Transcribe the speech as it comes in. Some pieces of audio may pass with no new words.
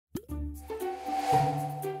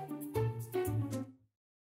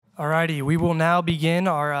All righty, we will now begin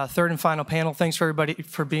our third and final panel. Thanks for everybody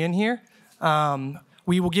for being here.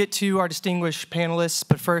 We will get to our distinguished panelists,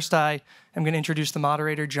 but first I am going to introduce the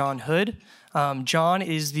moderator, John Hood. John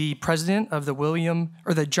is the president of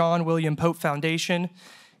the John William Pope Foundation.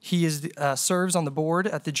 He serves on the board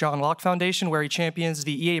at the John Locke Foundation, where he champions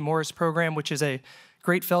the E.A. Morris program, which is a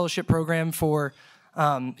great fellowship program for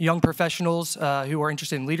young professionals who are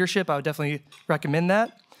interested in leadership. I would definitely recommend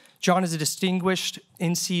that. John is a distinguished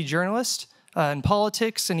NC journalist in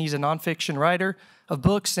politics, and he's a nonfiction writer of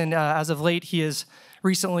books. And as of late, he has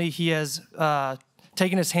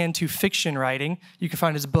taken his hand to fiction writing. You can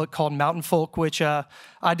find his book called Mountain Folk, which I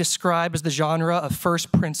describe as the genre of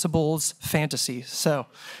first principles fantasy. So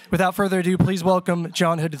without further ado, please welcome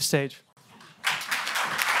John Hood to the stage.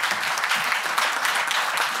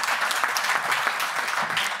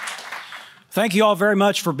 Thank you all very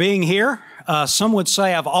much for being here. Some would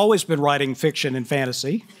say I've always been writing fiction and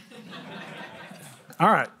fantasy. All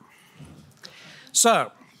right.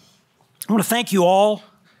 So I want to thank you all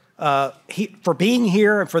for being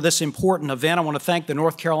here and for this important event. I want to thank the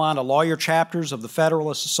North Carolina lawyer chapters of the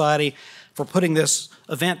Federalist Society for putting this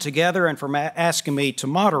event together and for asking me to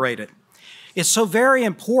moderate it. It's so very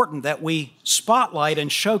important that we spotlight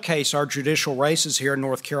and showcase our judicial races here in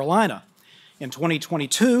North Carolina. In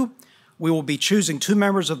 2022, we will be choosing 2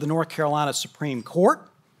 members of the North Carolina Supreme Court.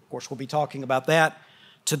 Of course, we'll be talking about that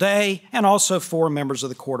today, and also 4 members of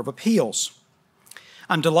the Court of Appeals.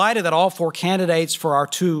 I'm delighted that all 4 candidates for our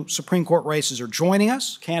 2 Supreme Court races are joining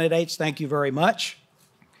us. Candidates, thank you very much.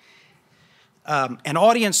 And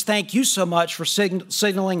audience, thank you so much for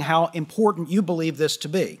signaling how important you believe this to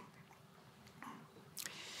be.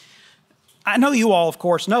 I know you all, of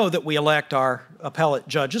course, know that we elect our appellate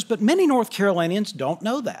judges, but many North Carolinians don't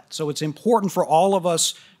know that. So it's important for all of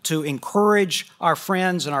us to encourage our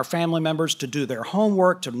friends and our family members to do their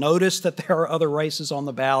homework, to notice that there are other races on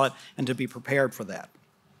the ballot, and to be prepared for that.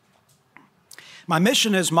 My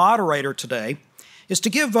mission as moderator today is to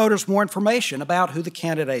give voters more information about who the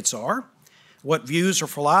candidates are, what views or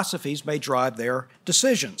philosophies may drive their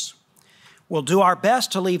decisions. We'll do our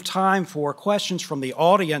best to leave time for questions from the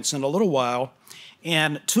audience in a little while,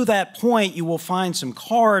 and to that point, you will find some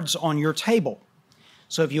cards on your table.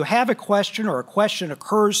 So if you have a question or a question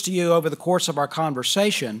occurs to you over the course of our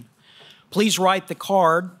conversation, please write it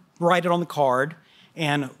on the card,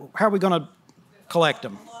 and how are we going to collect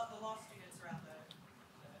them? The law students are out there.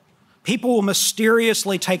 People will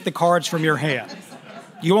mysteriously take the cards from your hand.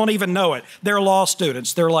 You won't even know it. They're law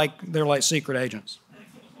students. They're like secret agents.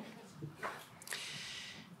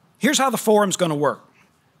 Here's how the forum's going to work.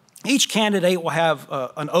 Each candidate will have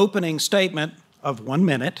an opening statement of 1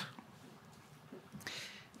 minute.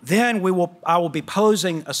 Then I will be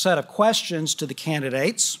posing a set of questions to the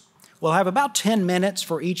candidates. We'll have about 10 minutes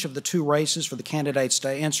for each of the 2 races for the candidates to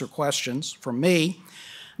answer questions from me.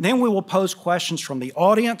 Then we will pose questions from the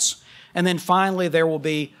audience. And then finally, there will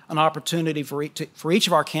be an opportunity for each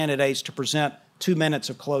of our candidates to present 2 minutes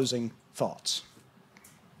of closing thoughts.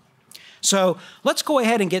 So let's go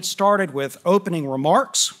ahead and get started with opening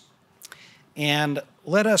remarks. And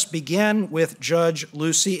let us begin with Judge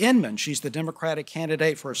Lucy Inman. She's the Democratic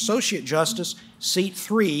candidate for Associate Justice, Seat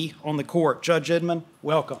 3 on the court. Judge Inman,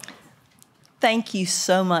 welcome. Thank you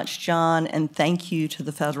so much, John, and thank you to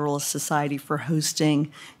the Federalist Society for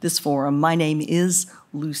hosting this forum. My name is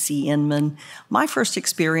Lucy Inman. My first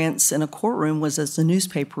experience in a courtroom was as a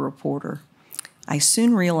newspaper reporter. I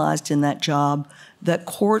soon realized in that job that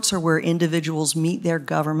courts are where individuals meet their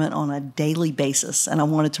government on a daily basis, and I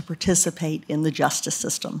wanted to participate in the justice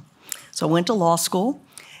system. So I went to law school,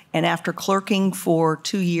 and after clerking for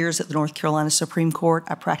 2 years at the North Carolina Supreme Court,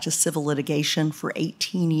 I practiced civil litigation for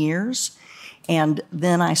 18 years, and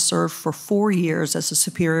then I served for 4 years as a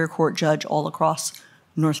Superior Court judge all across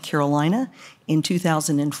North Carolina. In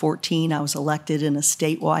 2014, I was elected in a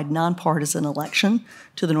statewide nonpartisan election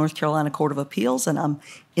to the North Carolina Court of Appeals, and I'm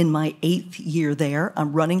in my 8th year there.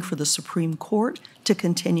 I'm running for the Supreme Court to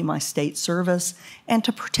continue my state service and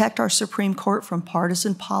to protect our Supreme Court from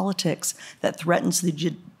partisan politics that threatens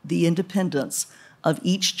the independence of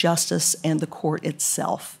each justice and the court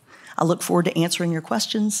itself. I look forward to answering your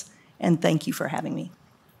questions, and thank you for having me.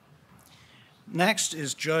 Next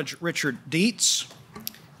is Judge Richard Dietz.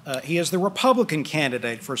 He is the Republican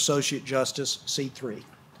candidate for Associate Justice, Seat 3.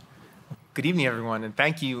 Good evening, everyone, and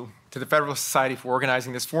thank you to the Federalist Society for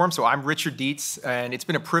organizing this forum. So I'm Richard Dietz, and it's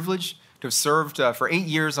been a privilege to have served for 8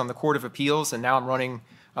 years on the Court of Appeals, and now I'm running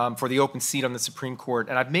for the open seat on the Supreme Court.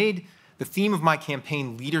 And I've made the theme of my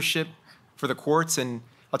campaign leadership for the courts, and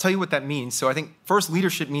I'll tell you what that means. So I think first,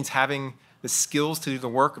 leadership means having the skills to do the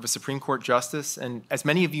work of a Supreme Court justice. And as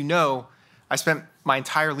many of you know, I spent my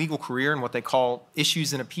entire legal career in what they call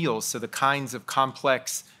issues and appeals, so the kinds of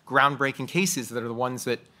complex, groundbreaking cases that are the ones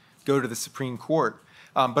that go to the Supreme Court.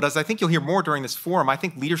 But as I think you'll hear more during this forum, I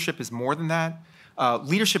think leadership is more than that.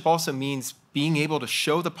 Leadership also means being able to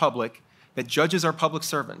show the public that judges are public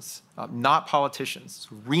servants, not politicians,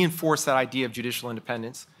 reinforce that idea of judicial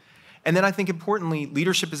independence. And then I think importantly,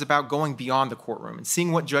 leadership is about going beyond the courtroom and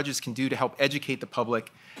seeing what judges can do to help educate the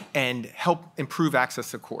public and help improve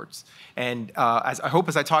access to courts. And as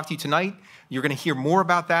I talk to you tonight, you're going to hear more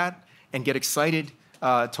about that and get excited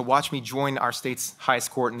to watch me join our state's highest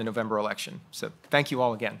court in the November election. So thank you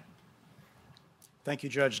all again. Thank you,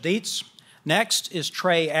 Judge Dietz. Next is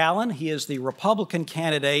Trey Allen. He is the Republican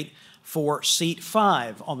candidate for Seat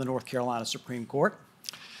 5 on the North Carolina Supreme Court.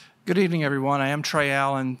 Good evening, everyone. I am Trey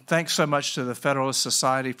Allen. Thanks so much to the Federalist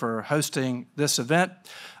Society for hosting this event.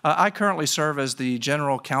 I currently serve as the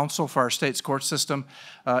General Counsel for our state's court system.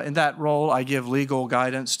 In that role, I give legal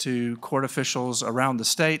guidance to court officials around the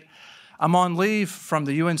state. I'm on leave from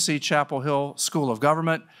the UNC Chapel Hill School of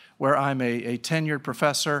Government, where I'm a tenured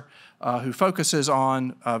professor who focuses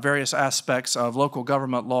on various aspects of local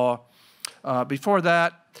government law. Before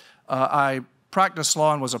that, I practiced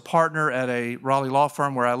law and was a partner at a Raleigh law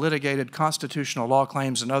firm where I litigated constitutional law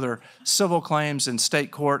claims and other civil claims in state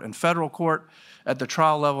court and federal court at the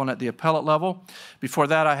trial level and at the appellate level. Before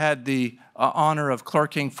that, I had the honor of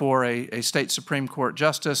clerking for a state Supreme Court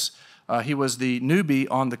justice. He was the newbie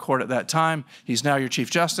on the court at that time. He's now your Chief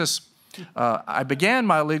Justice. I began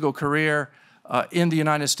my legal career in the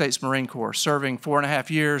United States Marine Corps, serving 4.5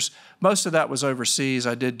 years. Most of that was overseas.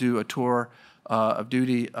 I did do a tour of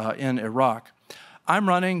duty in Iraq. I'm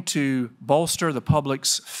running to bolster the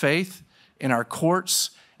public's faith in our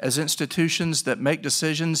courts as institutions that make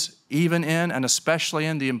decisions even in and especially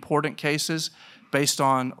in the important cases based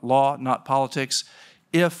on law, not politics.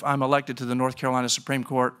 If I'm elected to the North Carolina Supreme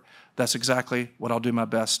Court, that's exactly what I'll do my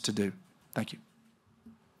best to do. Thank you.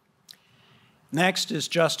 Next is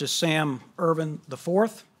Justice Sam Ervin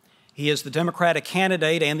IV. He is the Democratic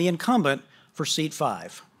candidate and the incumbent for Seat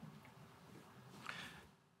 5.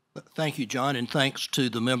 Thank you, John, and thanks to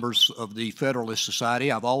the members of the Federalist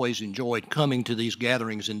Society. I've always enjoyed coming to these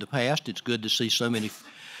gatherings in the past. It's good to see so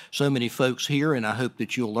many folks here, and I hope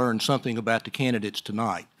that you'll learn something about the candidates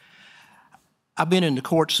tonight. I've been in the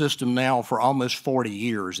court system now for almost 40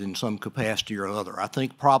 years in some capacity or other. I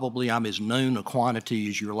think probably I'm as known a quantity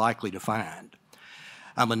as you're likely to find.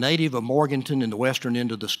 I'm a native of Morganton in the western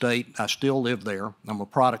end of the state. I still live there. I'm a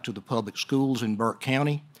product of the public schools in Burke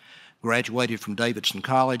County. Graduated from Davidson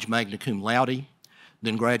College, magna cum laude,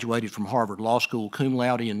 then graduated from Harvard Law School cum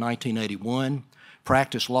laude in 1981,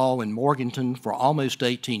 practiced law in Morganton for almost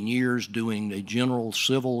 18 years doing a general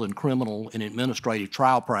civil and criminal and administrative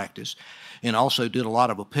trial practice, and also did a lot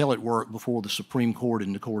of appellate work before the Supreme Court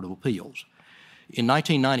and the Court of Appeals. In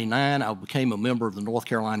 1999, I became a member of the North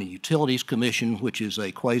Carolina Utilities Commission, which is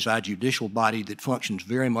a quasi-judicial body that functions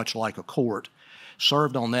very much like a court,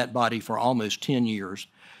 served on that body for almost 10 years,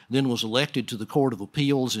 then was elected to the Court of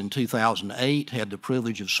Appeals in 2008, had the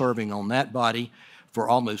privilege of serving on that body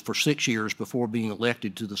for 6 years before being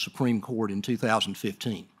elected to the Supreme Court in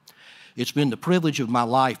 2015. It's been the privilege of my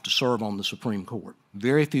life to serve on the Supreme Court.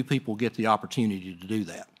 Very few people get the opportunity to do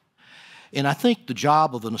that. And I think the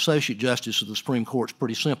job of an Associate Justice of the Supreme Court is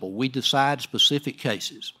pretty simple. We decide specific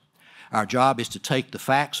cases. Our job is to take the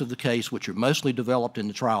facts of the case, which are mostly developed in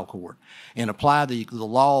the trial court, and apply the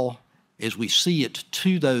law as we see it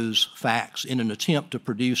to those facts in an attempt to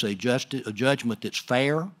produce a judgment that's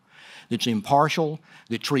fair, that's impartial,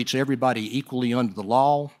 that treats everybody equally under the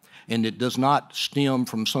law, and that does not stem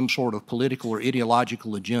from some sort of political or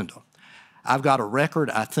ideological agenda. I've got a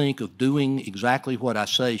record, I think, of doing exactly what I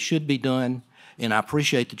say should be done, and I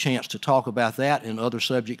appreciate the chance to talk about that and other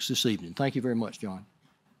subjects this evening. Thank you very much, John.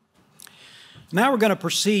 Now we're going to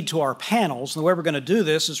proceed to our panels. The way we're going to do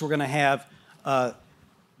this is we're going to have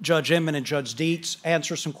Judge Inman and Judge Dietz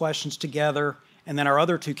answer some questions together, and then our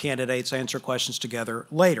other two candidates answer questions together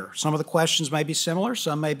later. Some of the questions may be similar,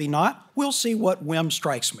 some may be not. We'll see what whim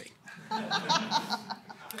strikes me.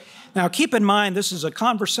 Now, keep in mind, this is a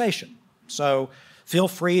conversation, so feel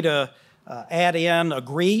free to add in,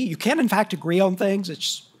 agree. You can, in fact, agree on things.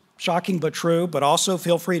 It's shocking but true, but also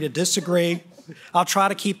feel free to disagree. I'll try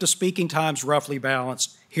to keep the speaking times roughly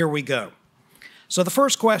balanced. Here we go. So the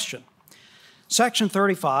first question. Section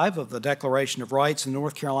 35 of the Declaration of Rights in the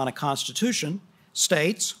North Carolina Constitution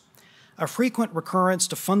states, "A frequent recurrence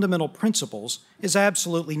to fundamental principles is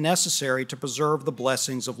absolutely necessary to preserve the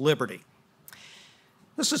blessings of liberty."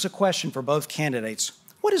 This is a question for both candidates.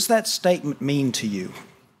 What does that statement mean to you?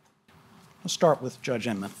 Let's start with Judge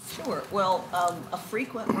Inman. Sure. Well, a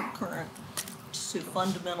frequent recurrence to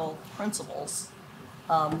fundamental principles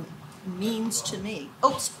means to me.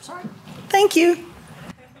 Oops, sorry. Thank you.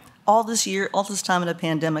 All this time in a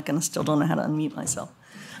pandemic, and I still don't know how to unmute myself.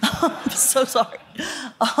 I'm so sorry.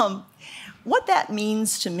 What that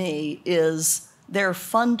means to me is there are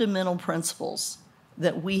fundamental principles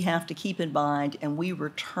that we have to keep in mind and we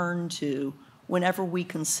return to whenever we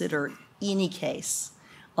consider any case.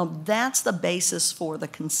 That's the basis for the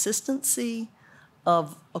consistency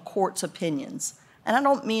of a court's opinions. And I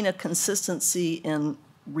don't mean a consistency in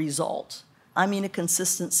result. I mean a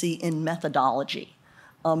consistency in methodology.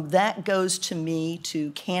 That goes to me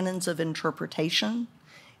to canons of interpretation.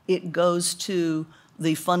 It goes to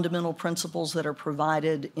the fundamental principles that are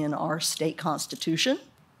provided in our state constitution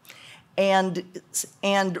and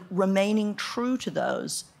remaining true to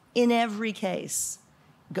those in every case,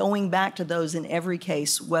 going back to those in every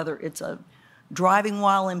case, whether it's a driving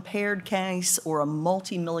while impaired case or a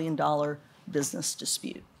multi-million-dollar business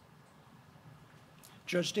dispute.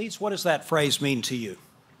 Judge Dietz, what does that phrase mean to you?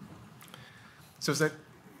 So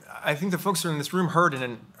I think the folks who are in this room heard in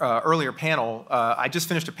an earlier panel, I just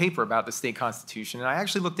finished a paper about the state constitution, and I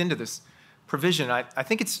actually looked into this provision. I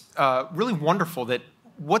think it's really wonderful that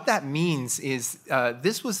what that means is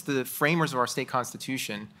this was the framers of our state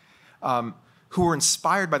constitution who were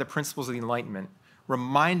inspired by the principles of the Enlightenment,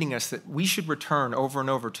 reminding us that we should return over and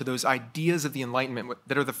over to those ideas of the Enlightenment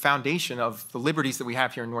that are the foundation of the liberties that we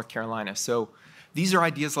have here in North Carolina. So these are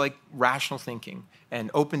ideas like rational thinking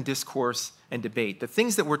and open discourse and debate, the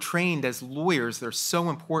things that we're trained as lawyers that are so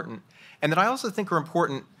important, and that I also think are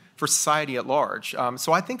important for society at large.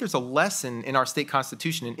 So I think there's a lesson in our state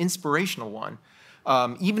constitution, an inspirational one,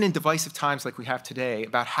 even in divisive times like we have today,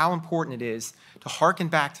 about how important it is to hearken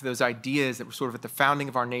back to those ideas that were sort of at the founding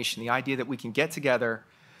of our nation, the idea that we can get together,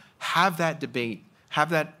 have that debate, have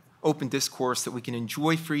that open discourse, that we can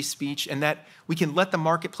enjoy free speech, and that we can let the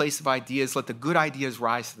marketplace of ideas, let the good ideas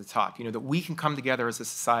rise to the top, that we can come together as a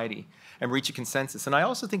society and reach a consensus. And I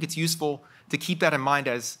also think it's useful to keep that in mind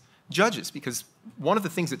as judges, because one of the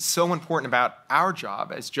things that's so important about our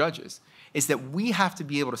job as judges is that we have to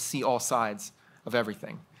be able to see all sides of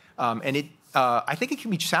everything. I think it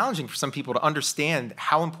can be challenging for some people to understand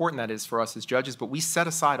how important that is for us as judges, but we set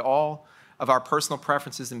aside all of our personal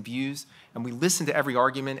preferences and views, and we listen to every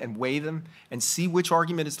argument and weigh them and see which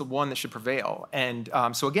argument is the one that should prevail. And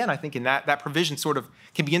so again, I think in that provision sort of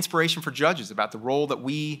can be inspiration for judges about the role that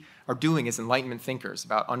we are doing as Enlightenment thinkers,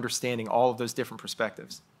 about understanding all of those different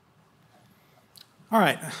perspectives. All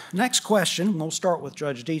right, next question. We'll start with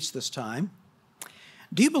Judge Dietz this time.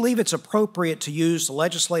 Do you believe it's appropriate to use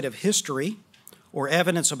legislative history or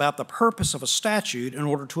evidence about the purpose of a statute in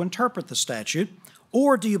order to interpret the statute?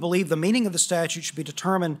 Or do you believe the meaning of the statute should be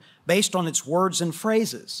determined based on its words and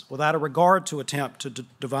phrases without a regard to attempt to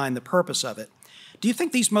divine the purpose of it? Do you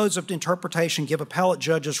think these modes of interpretation give appellate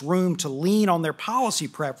judges room to lean on their policy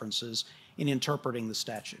preferences in interpreting the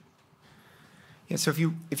statute? Yeah, so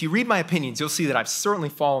if you read my opinions, you'll see that I've certainly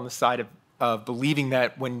fallen on the side of believing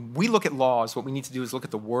that when we look at laws, what we need to do is look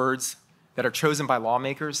at the words that are chosen by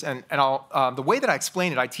lawmakers. And the way that I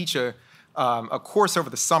explain it, I teach a course over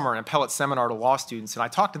the summer, an appellate seminar to law students, and I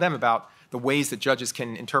talk to them about the ways that judges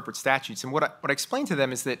can interpret statutes. And what I explain to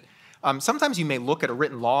them is that sometimes you may look at a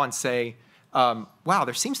written law and say, wow,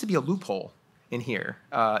 there seems to be a loophole in here.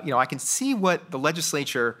 I can see what the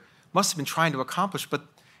legislature must have been trying to accomplish, but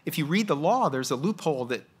if you read the law, there's a loophole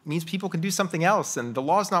that means people can do something else, and the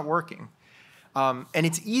law's not working. And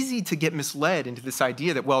it's easy to get misled into this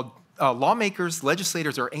idea that, well, lawmakers,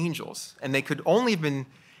 legislators are angels, and they could only have been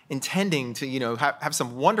intending to, have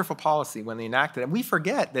some wonderful policy when they enacted it. And we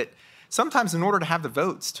forget that sometimes in order to have the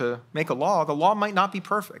votes to make a law, the law might not be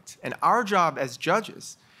perfect. And our job as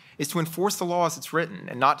judges is to enforce the law as it's written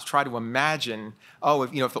and not to try to imagine,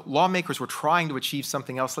 if the lawmakers were trying to achieve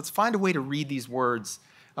something else, let's find a way to read these words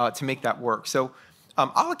to make that work. So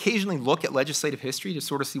I'll occasionally look at legislative history to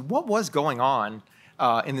sort of see what was going on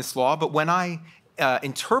in this law. But when I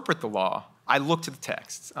interpret the law, I look to the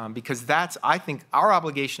texts because that's, I think, our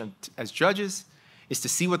obligation as judges is to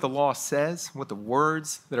see what the law says, what the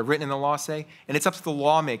words that are written in the law say, and it's up to the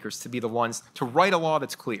lawmakers to be the ones to write a law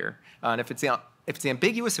that's clear. And if it's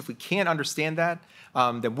ambiguous, if we can't understand that,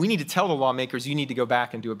 then we need to tell the lawmakers, you need to go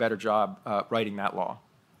back and do a better job writing that law.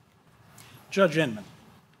 Judge Inman.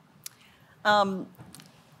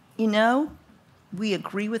 We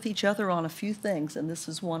agree with each other on a few things, and this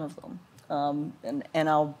is one of them.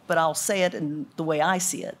 But I'll say it in the way I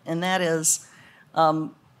see it, and that is,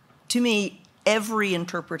 to me, every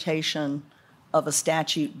interpretation of a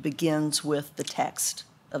statute begins with the text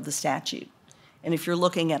of the statute. And if you're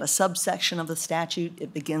looking at a subsection of the statute,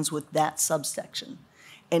 it begins with that subsection.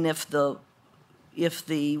 And if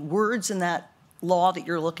the words in that law that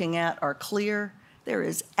you're looking at are clear, there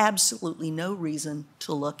is absolutely no reason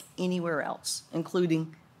to look anywhere else,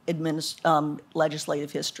 including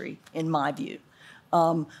legislative history, in my view.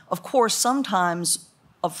 Of course, sometimes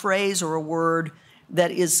a phrase or a word that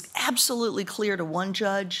is absolutely clear to one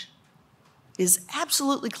judge is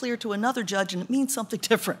absolutely clear to another judge, and it means something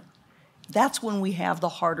different. That's when we have the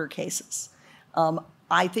harder cases.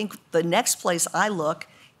 I think the next place I look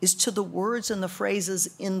is to the words and the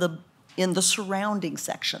phrases in the surrounding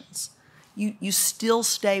sections. You still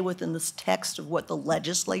stay within this text of what the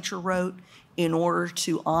legislature wrote in order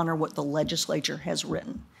to honor what the legislature has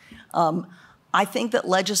written. I think that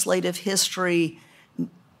legislative history,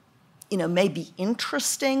 may be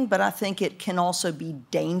interesting, but I think it can also be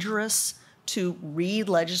dangerous to read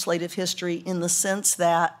legislative history in the sense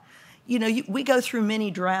that, we go through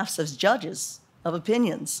many drafts as judges of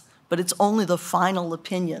opinions, but it's only the final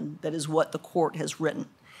opinion that is what the court has written.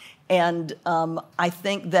 And I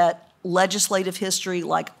think that legislative history,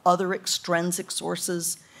 like other extrinsic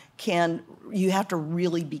sources, you have to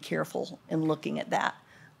really be careful in looking at that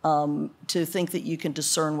to think that you can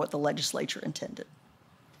discern what the legislature intended.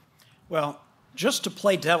 Well, just to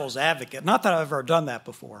play devil's advocate, not that I've ever done that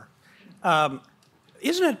before,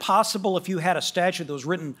 isn't it possible if you had a statute that was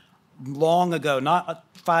written long ago, not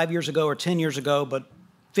 5 years ago or 10 years ago, but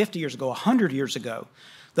 50 years ago, 100 years ago,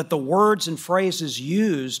 that the words and phrases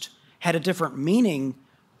used had a different meaning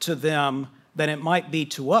to them than it might be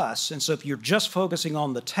to us? And so if you're just focusing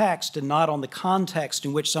on the text and not on the context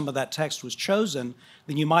in which some of that text was chosen,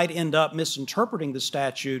 then you might end up misinterpreting the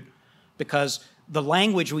statute because the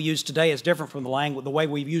language we use today is different from the way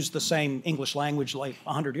we've used the same English language like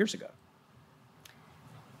 100 years ago.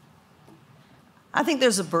 I think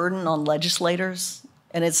there's a burden on legislators,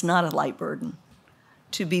 and it's not a light burden,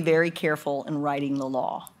 to be very careful in writing the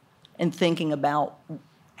law and thinking about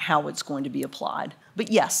how it's going to be applied.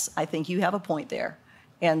 But yes, I think you have a point there.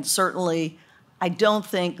 And certainly, I don't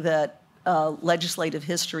think that legislative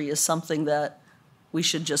history is something that we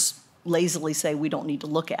should just lazily say we don't need to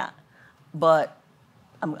look at. But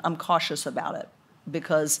I'm cautious about it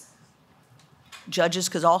because judges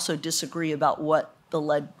could also disagree about what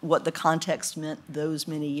the context meant those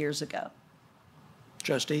many years ago.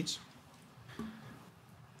 Judge Dietz?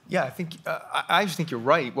 Yeah, I just think you're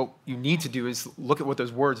right. What you need to do is look at what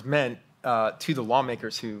those words meant to the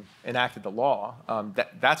lawmakers who enacted the law.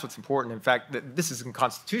 That's what's important. In fact, this is in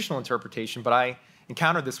constitutional interpretation, but I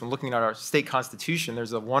encountered this when looking at our state constitution.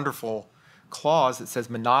 There's a wonderful clause that says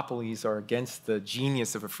monopolies are against the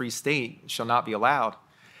genius of a free state, shall not be allowed.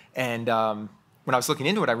 And when I was looking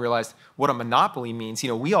into it, I realized what a monopoly means.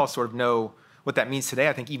 We all sort of know what that means today.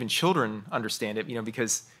 I think even children understand it,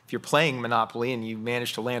 because if you're playing Monopoly and you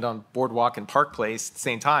manage to land on Boardwalk and Park Place at the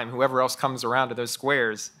same time, whoever else comes around to those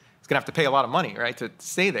squares is going to have to pay a lot of money, right, to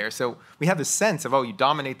stay there. So we have this sense of, you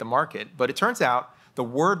dominate the market. But it turns out the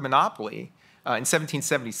word monopoly in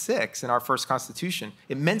 1776 in our first Constitution,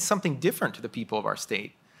 it meant something different to the people of our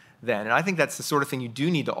state then. And I think that's the sort of thing you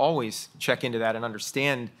do need to always check into that and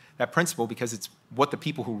understand that principle, because it's what the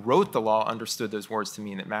people who wrote the law understood those words to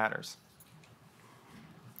mean that matters.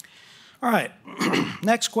 All right,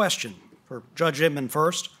 next question for Judge Inman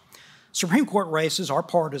first. Supreme Court races are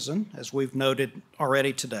partisan, as we've noted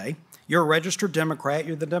already today. You're a registered Democrat.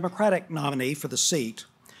 You're the Democratic nominee for the seat.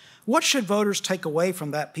 What should voters take away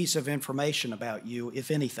from that piece of information about you,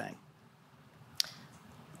 if anything?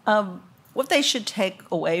 What they should take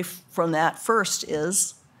away from that first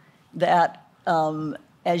is that,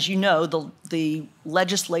 as you know, the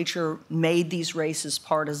legislature made these races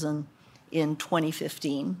partisan in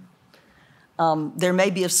 2015. There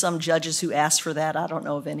may be some judges who asked for that. I don't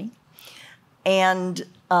know of any. And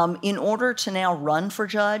in order to now run for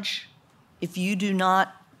judge, if you do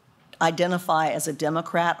not identify as a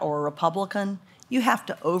Democrat or a Republican, you have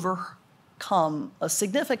to overcome a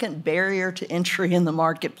significant barrier to entry in the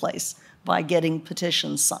marketplace by getting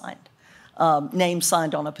petitions signed, names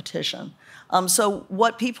signed on a petition. So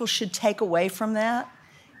what people should take away from that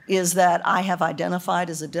is that I have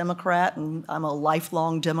identified as a Democrat, and I'm a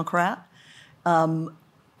lifelong Democrat.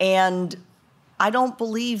 And I don't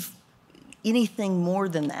believe anything more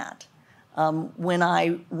than that. When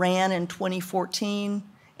I ran in 2014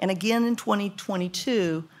 and again in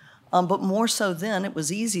 2022, but more so then, it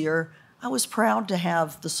was easier, I was proud to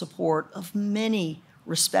have the support of many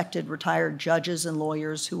respected retired judges and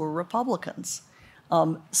lawyers who were Republicans.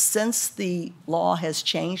 Since the law has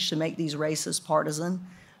changed to make these races partisan,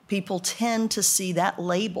 people tend to see that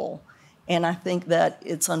label, and I think that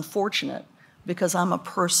it's unfortunate because I'm a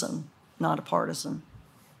person, not a partisan.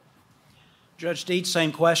 Judge Dietz,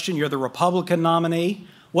 same question. You're the Republican nominee.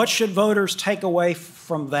 What should voters take away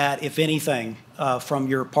from that, if anything, from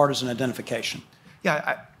your partisan identification?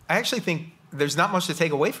 Yeah, I actually think there's not much to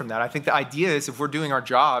take away from that. I think the idea is if we're doing our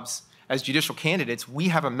jobs as judicial candidates, we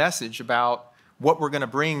have a message about what we're going to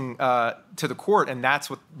bring to the court, and that's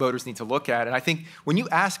what voters need to look at. And I think when you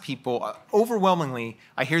ask people, overwhelmingly,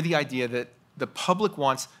 I hear the idea that the public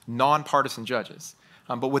wants nonpartisan judges.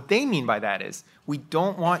 But what they mean by that is we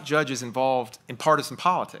don't want judges involved in partisan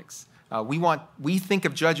politics. We think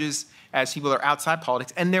of judges as people that are outside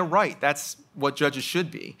politics, and they're right. That's what judges should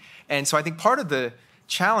be. And so I think part of the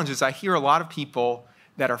challenge is I hear a lot of people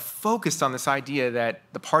that are focused on this idea that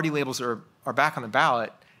the party labels are back on the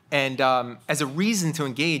ballot, and as a reason to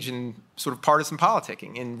engage in sort of partisan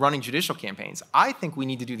politicking, in running judicial campaigns. I think we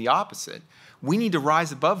need to do the opposite. We need to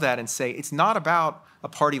rise above that and say it's not about a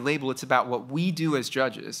party label, it's about what we do as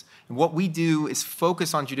judges. And what we do is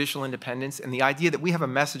focus on judicial independence and the idea that we have a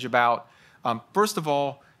message about, first of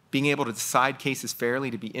all, being able to decide cases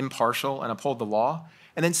fairly, to be impartial and uphold the law.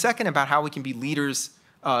 And then second, about how we can be leaders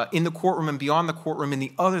in the courtroom and beyond the courtroom and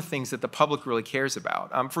the other things that the public really cares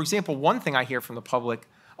about. For example, one thing I hear from the public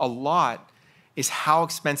a lot is how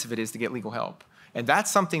expensive it is to get legal help. And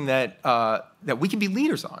that's something that, that we can be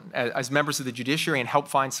leaders on as members of the judiciary and help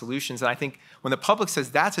find solutions. And I think when the public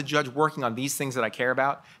says that's a judge working on these things that I care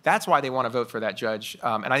about, that's why they want to vote for that judge.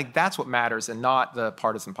 And I think that's what matters and not the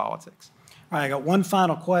partisan politics. All right, I got one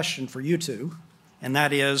final question for you two, and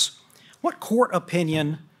that is, what court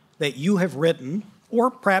opinion that you have written,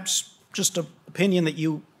 or perhaps just an opinion that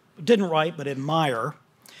you didn't write but admire,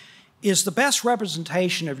 is the best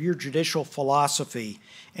representation of your judicial philosophy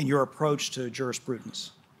and your approach to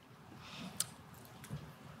jurisprudence?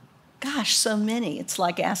 Gosh, so many. It's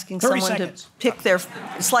like asking 30 someone seconds. to pick their.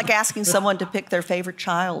 It's like asking someone to pick their favorite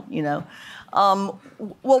child. You know. Well,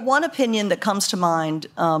 one opinion that comes to mind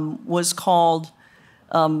was called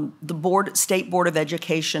the State Board of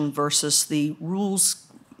Education versus the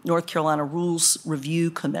North Carolina Rules Review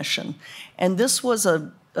Commission, and this was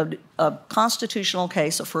a constitutional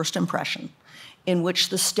case of first impression, in which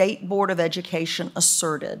the State Board of Education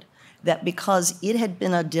asserted that because it had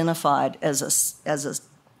been identified as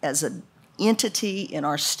an entity in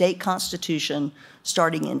our state constitution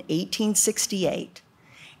starting in 1868,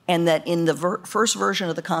 and that in the first version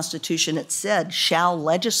of the Constitution it said, shall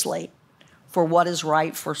legislate for what is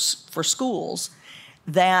right for schools,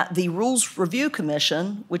 that the Rules Review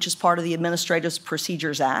Commission, which is part of the Administrative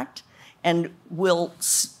Procedures Act, and will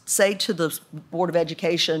say to the Board of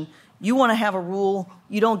Education, you want to have a rule,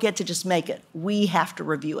 you don't get to just make it. We have to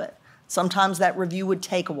review it. Sometimes that review would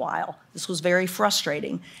take a while. This was very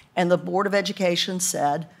frustrating. And the Board of Education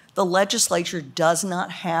said the legislature does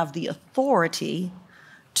not have the authority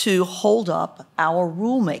to hold up our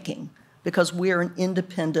rulemaking because we're an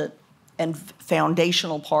independent and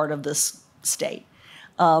foundational part of this state.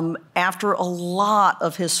 After a lot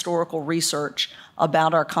of historical research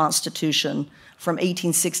about our Constitution from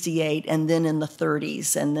 1868 and then in the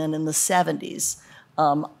 30s and then in the 70s,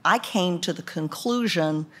 I came to the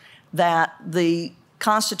conclusion that the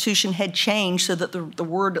Constitution had changed so that the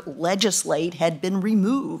word legislate had been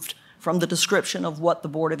removed from the description of what the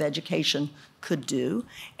Board of Education could do,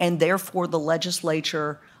 and therefore the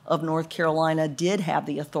legislature of North Carolina did have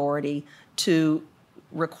the authority to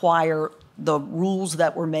require the rules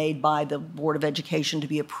that were made by the Board of Education to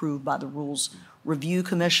be approved by the Rules Review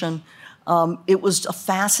Commission. It was a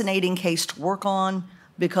fascinating case to work on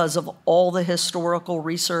because of all the historical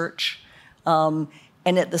research. And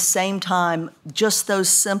at the same time, just those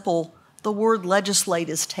simple, the word legislate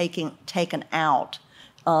is taken out,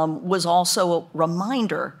 was also a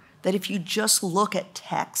reminder that if you just look at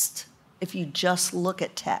text,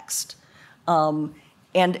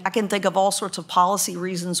 and I can think of all sorts of policy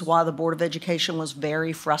reasons why the Board of Education was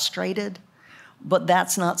very frustrated, but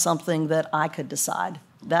that's not something that I could decide.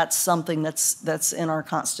 That's something that's in our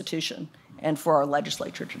Constitution and for our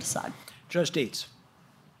legislature to decide. Judge Dietz.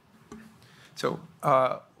 So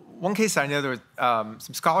one case I know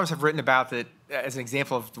some scholars have written about that as an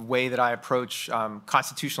example of the way that I approach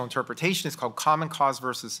constitutional interpretation is called Common Cause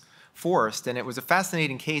versus Forrest. And it was a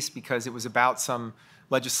fascinating case because it was about some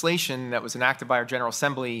legislation that was enacted by our General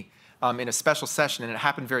Assembly in a special session, and it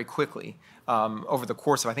happened very quickly over the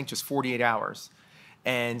course of, I think, just 48 hours.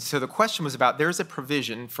 And so the question was about, there's a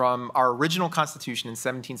provision from our original Constitution in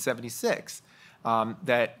 1776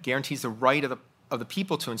 that guarantees the right of the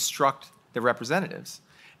people to instruct their representatives.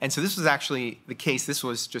 And so this was actually the case. This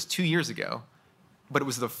was just 2 years ago. but it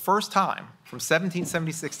was the first time from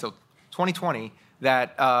 1776 till 2020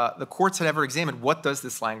 that the courts had ever examined what does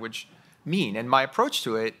this language mean. And my approach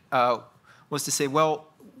to it was to say, well,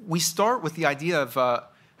 we start with the idea of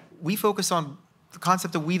we focus on the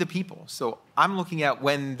concept of we the people. So I'm looking at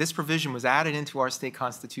when this provision was added into our state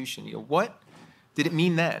constitution, what did it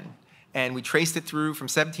mean then? And we traced it through from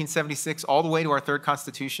 1776 all the way to our third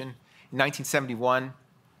constitution in 1971,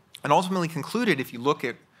 and ultimately concluded, if you look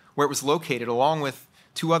at where it was located, along with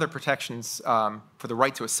two other protections for the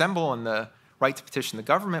right to assemble and the right to petition the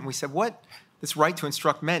government, we said what this right to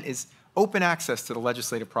instruct meant is open access to the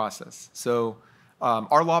legislative process. So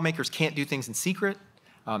our lawmakers can't do things in secret.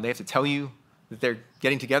 They have to tell you that they're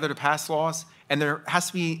getting together to pass laws, and there has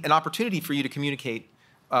to be an opportunity for you to communicate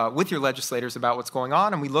with your legislators about what's going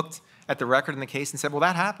on. And we looked at the record in the case and said, well,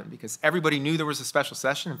 that happened because everybody knew there was a special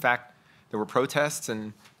session. In fact, there were protests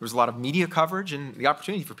and there was a lot of media coverage and the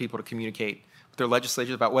opportunity for people to communicate with their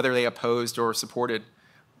legislators about whether they opposed or supported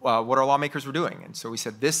what our lawmakers were doing. And so we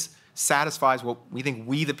said this satisfies what we think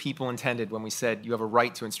we the people intended when we said you have a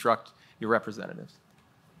right to instruct your representatives.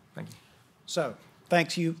 Thank you. So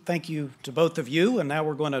thank you to both of you. And now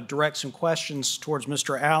we're going to direct some questions towards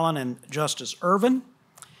Mr. Allen and Justice Ervin.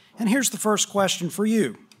 And here's the first question for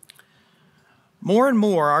you. More and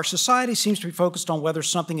more, our society seems to be focused on whether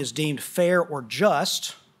something is deemed fair or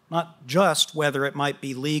just, not just whether it might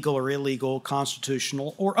be legal or illegal,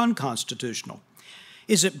 constitutional or unconstitutional.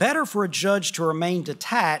 Is it better for a judge to remain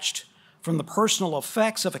detached from the personal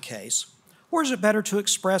effects of a case, or is it better to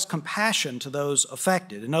express compassion to those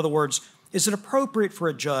affected? In other words, is it appropriate for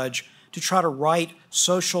a judge to try to right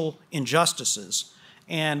social injustices?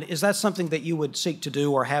 And is that something that you would seek to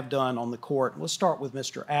do or have done on the court? Let's start with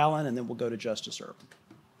Mr. Allen, and then we'll go to Justice Ervin.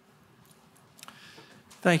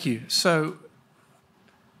 Thank you. So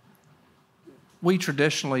we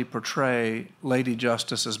traditionally portray Lady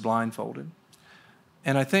Justice as blindfolded.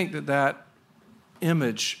 And I think that that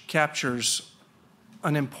image captures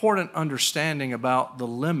an important understanding about the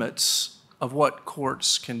limits of what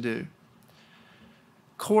courts can do.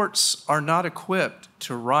 Courts are not equipped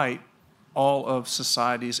to right all of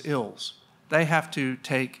society's ills. They have to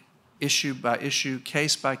take issue by issue,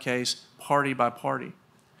 case by case, party by party.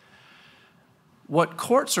 What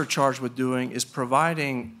courts are charged with doing is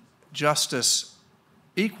providing justice,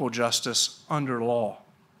 equal justice under law.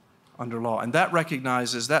 And that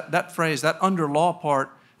recognizes, that phrase, that under law part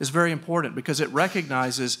is very important because it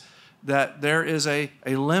recognizes that there is a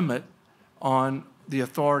limit on the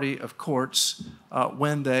authority of courts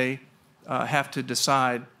when they have to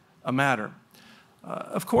decide a matter.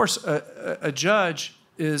 Of course, a judge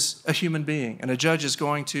is a human being, and a judge is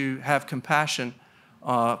going to have compassion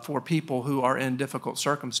for people who are in difficult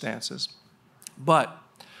circumstances. But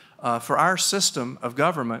for our system of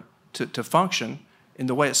government to function in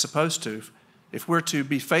the way it's supposed to, if we're to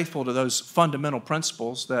be faithful to those fundamental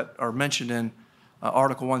principles that are mentioned in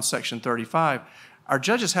Article 1, Section 35, our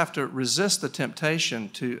judges have to resist the temptation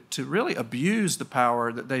to really abuse the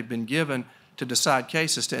power that they've been given to decide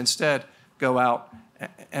cases, to instead go out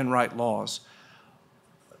and write laws.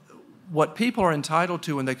 What people are entitled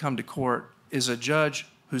to when they come to court is a judge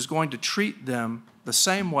who's going to treat them the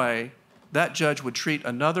same way that judge would treat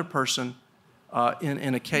another person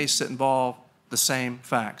in a case that involved the same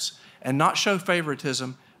facts, and not show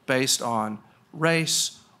favoritism based on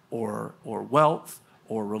race or wealth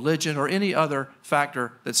or religion or any other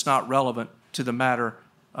factor that's not relevant to the matter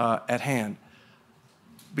at hand.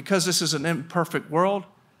 Because this is an imperfect world,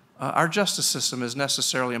 our justice system is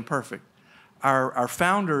necessarily imperfect. Our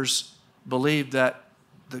founders believed that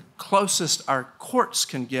the closest our courts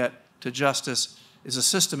can get to justice is a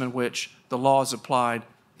system in which the law is applied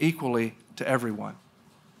equally to everyone.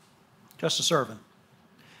 Justice Ervin.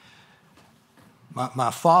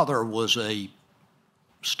 My father was a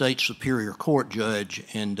state superior court judge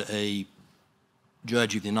and a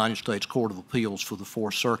judge of the United States Court of Appeals for the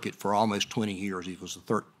Fourth Circuit for almost 20 years. He was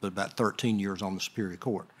about 13 years on the Superior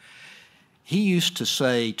Court. He used to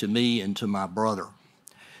say to me and to my brother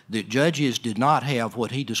that judges did not have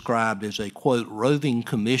what he described as a, quote, roving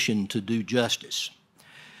commission to do justice.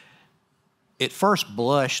 At first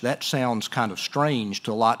blush, that sounds kind of strange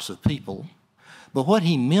to lots of people, but what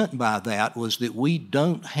he meant by that was that we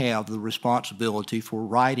don't have the responsibility for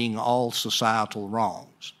righting all societal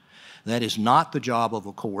wrongs. That is not the job of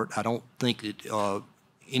a court. I don't think that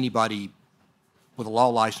anybody with a law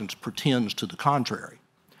license pretends to the contrary.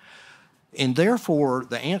 And therefore,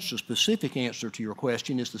 the specific answer to your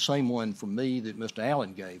question is the same one from me that Mr.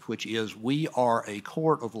 Allen gave, which is we are a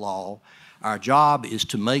court of law. Our job is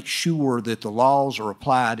to make sure that the laws are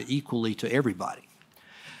applied equally to everybody.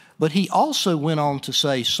 But he also went on to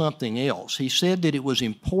say something else. He said that it was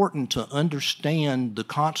important to understand the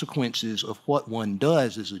consequences of what one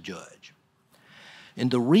does as a judge.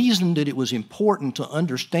 And the reason that it was important to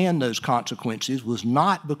understand those consequences was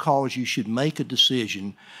not because you should make a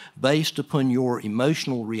decision based upon your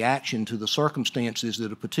emotional reaction to the circumstances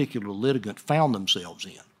that a particular litigant found themselves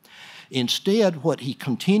in. Instead, what he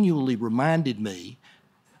continually reminded me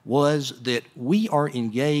was that we are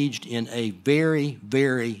engaged in a very,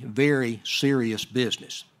 very, very serious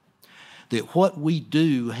business. That what we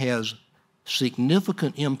do has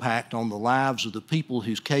significant impact on the lives of the people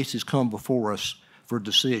whose cases come before us for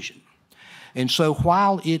decision. And so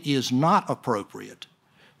while it is not appropriate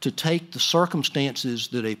to take the circumstances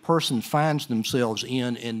that a person finds themselves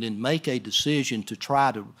in and then make a decision to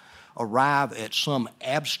try to arrive at some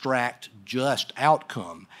abstract, just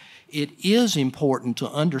outcome, it is important to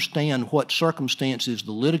understand what circumstances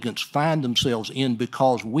the litigants find themselves in,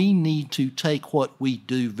 because we need to take what we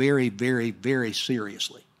do very, very, very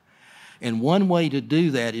seriously. And one way to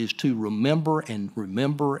do that is to remember and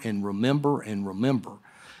remember and remember and remember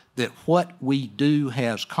that what we do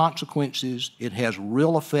has consequences, it has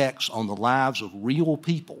real effects on the lives of real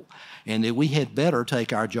people, and that we had better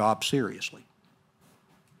take our job seriously.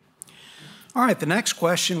 All right, the next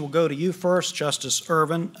question will go to you first, Justice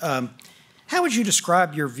Ervin. How would you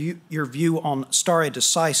describe your view on stare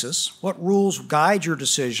decisis? What rules guide your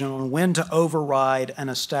decision on when to override an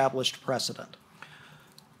established precedent?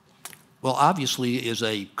 Well, obviously, as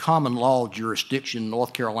a common law jurisdiction,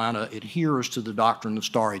 North Carolina adheres to the doctrine of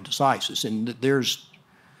stare decisis, and there's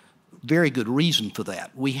very good reason for that.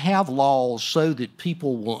 We have laws so that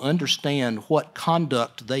people will understand what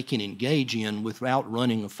conduct they can engage in without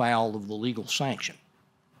running afoul of the legal sanction.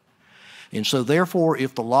 And so therefore,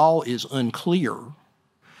 if the law is unclear,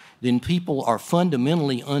 then people are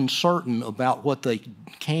fundamentally uncertain about what they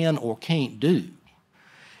can or can't do.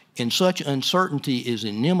 And such uncertainty is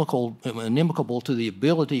inimical to the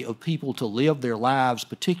ability of people to live their lives,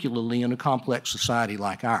 particularly in a complex society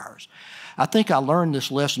like ours. I think I learned this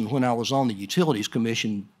lesson when I was on the Utilities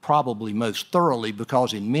Commission probably most thoroughly,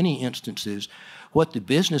 because in many instances, what the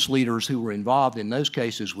business leaders who were involved in those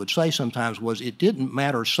cases would say sometimes was it didn't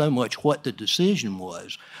matter so much what the decision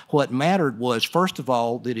was. What mattered was, first of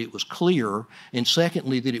all, that it was clear, and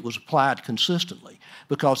secondly, that it was applied consistently.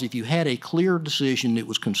 Because if you had a clear decision that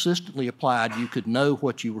was consistently applied, you could know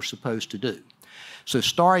what you were supposed to do. So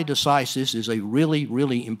stare decisis is a really,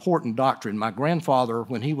 really important doctrine. My grandfather,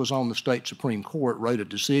 when he was on the state Supreme Court, wrote a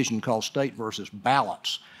decision called State versus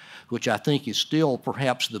Balance, which I think is still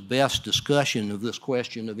perhaps the best discussion of this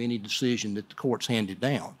question of any decision that the court's handed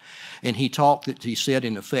down. And he said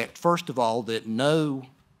in effect, first of all, that no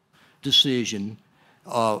decision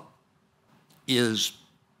is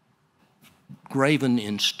graven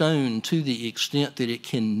in stone to the extent that it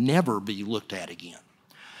can never be looked at again,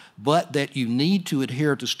 but that you need to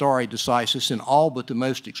adhere to stare decisis in all but the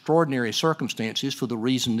most extraordinary circumstances for the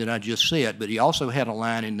reason that I just said. But he also had a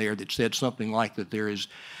line in there that said something like that there is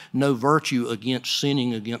no virtue against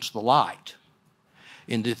sinning against the light,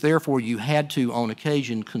 and that therefore you had to on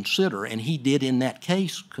occasion consider, and he did in that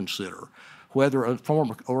case consider, whether a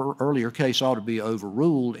former or earlier case ought to be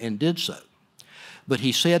overruled, and did so. But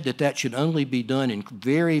he said that that should only be done in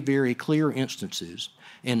very, very clear instances,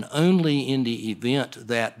 and only in the event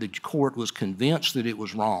that the court was convinced that it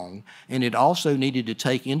was wrong, and it also needed to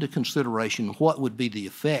take into consideration what would be the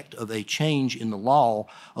effect of a change in the law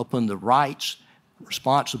upon the rights,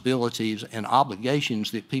 responsibilities, and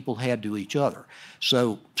obligations that people had to each other.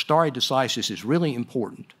 So stare decisis is really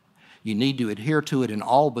important. You need to adhere to it in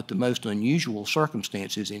all but the most unusual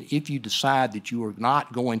circumstances, and if you decide that you are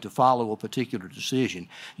not going to follow a particular decision,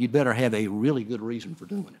 you'd better have a really good reason for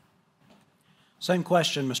doing it. Same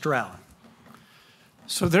question, Mr. Allen.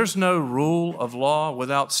 So there's no rule of law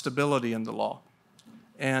without stability in the law.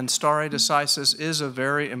 And stare decisis is a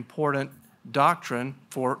very important doctrine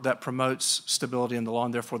that promotes stability in the law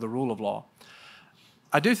and therefore the rule of law.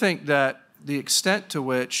 I do think that the extent to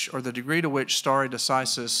which, or the degree to which stare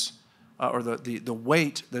decisis, or the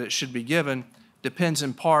weight that it should be given, depends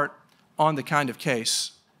in part on the kind of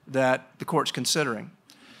case that the court's considering.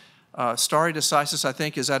 Stare decisis, I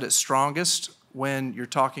think, is at its strongest when you're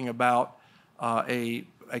talking about a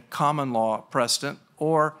common law precedent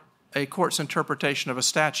or a court's interpretation of a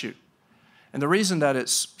statute. And the reason that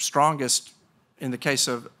it's strongest in the case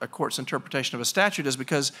of a court's interpretation of a statute is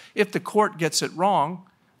because if the court gets it wrong,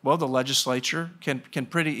 well, the legislature can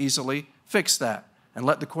pretty easily fix that and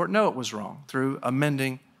let the court know it was wrong through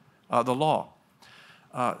amending the law.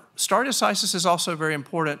 Stare decisis is also very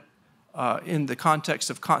important in the context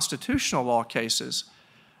of constitutional law cases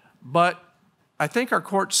But I think our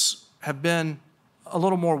courts have been a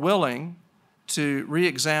little more willing to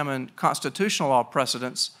re-examine constitutional law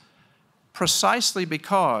precedents precisely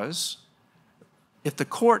because if the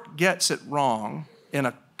court gets it wrong in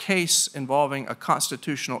a case involving a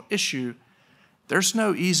constitutional issue, there's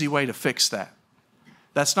no easy way to fix that.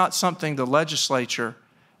 That's not something the legislature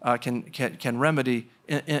can remedy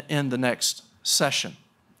in the next session.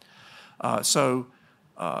 I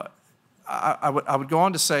would go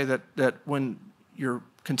on to say that when you're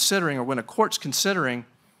considering, or when a court's considering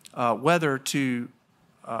whether to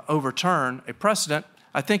overturn a precedent,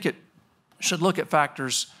 I think it should look at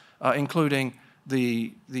factors including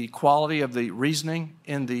the quality of the reasoning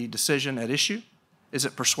in the decision at issue. Is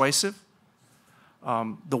it persuasive?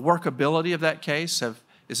 The workability of that case,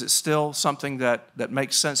 is it still something that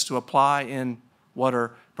makes sense to apply in what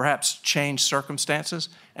are perhaps changed circumstances?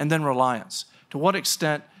 And then reliance. To what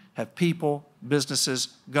extent have people,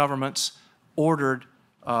 businesses, governments ordered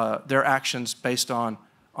their actions based on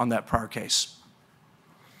that prior case?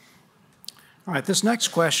 All right, this next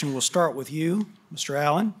question will start with you, Mr.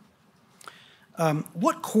 Allen.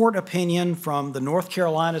 What court opinion from the North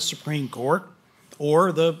Carolina Supreme Court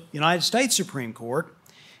or the United States Supreme Court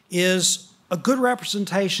is a good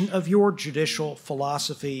representation of your judicial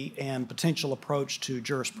philosophy and potential approach to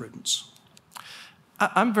jurisprudence?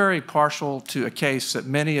 I'm very partial to a case that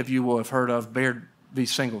many of you will have heard of, Baird v.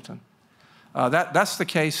 Singleton. That's the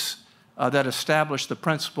case that established the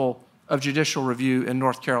principle of judicial review in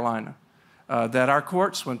North Carolina, that our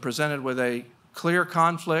courts, when presented with a clear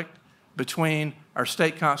conflict between our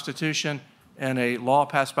state constitution and a law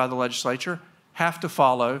passed by the legislature, have to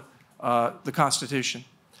follow the Constitution.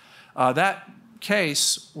 That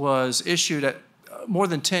case was issued at more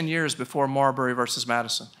than 10 years before Marbury versus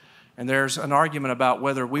Madison. And there's an argument about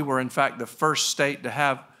whether we were in fact the first state to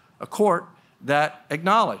have a court that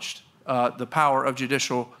acknowledged the power of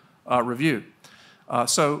judicial review.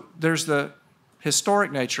 So there's the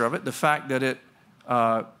historic nature of it, the fact that it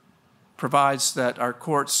provides that our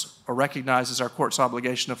courts, or recognizes our court's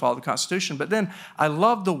obligation to follow the Constitution. But then I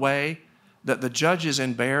love the way that the judges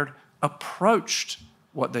in Baird approached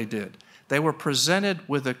what they did. They were presented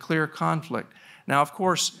with a clear conflict. Now, of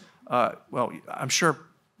course, well, I'm sure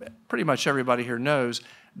pretty much everybody here knows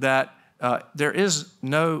that there is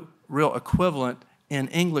no real equivalent in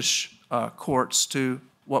English courts to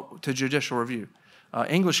judicial review.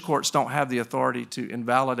 English courts don't have the authority to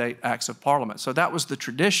invalidate acts of Parliament. So that was the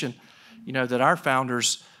tradition, that our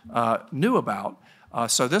founders knew about.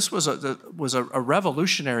 So this was a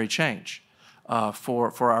revolutionary change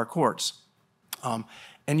for our courts.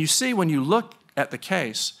 And you see when you look at the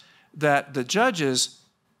case that the judges,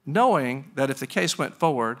 knowing that if the case went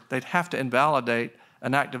forward, they'd have to invalidate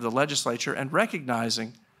an act of the legislature, and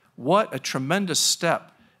recognizing what a tremendous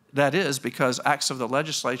step that is, because acts of the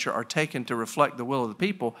legislature are taken to reflect the will of the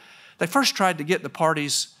people. They first tried to get the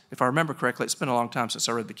parties, if I remember correctly, it's been a long time since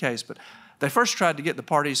I read the case, but they first tried to get the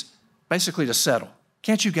parties basically to settle.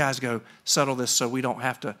 Can't you guys go settle this so we don't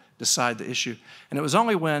have to decide the issue? And it was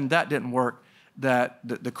only when that didn't work that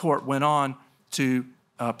the court went on to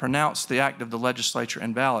pronounce the act of the legislature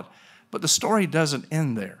invalid. But the story doesn't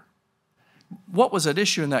end there. What was at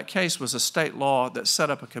issue in that case was a state law that set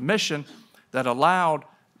up a commission that allowed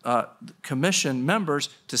commission members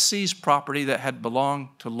to seize property that had belonged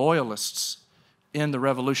to loyalists in the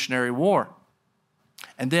Revolutionary War,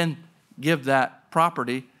 and then give that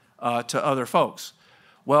property to other folks.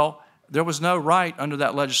 Well, there was no right under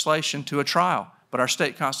that legislation to a trial, but our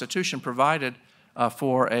state constitution provided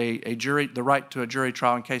for a jury, the right to a jury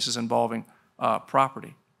trial in cases involving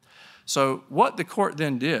property. So what the court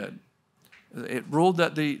then did, it ruled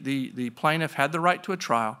that the plaintiff had the right to a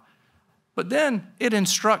trial, but then it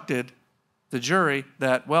instructed the jury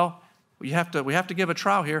that, well, we have to give a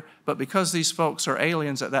trial here, but because these folks are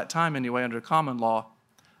aliens at that time anyway under common law,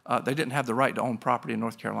 they didn't have the right to own property in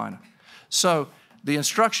North Carolina. So the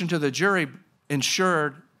instruction to the jury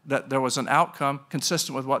ensured that there was an outcome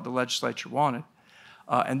consistent with what the legislature wanted.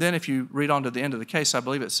 And then if you read on to the end of the case, I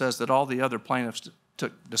believe it says that all the other plaintiffs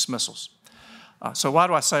took dismissals. So why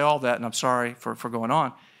do I say all that, and I'm sorry for going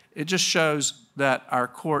on? It just shows that our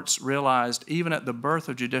courts realized, even at the birth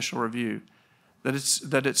of judicial review, that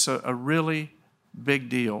it's a really big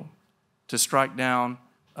deal to strike down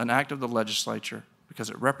an act of the legislature because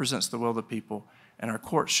it represents the will of the people, and our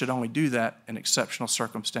courts should only do that in exceptional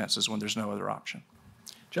circumstances when there's no other option.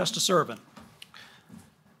 Justice Ervin.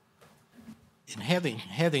 In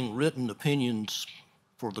having written opinions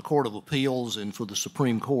for the Court of Appeals and for the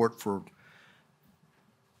Supreme Court for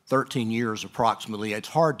 13 years approximately, it's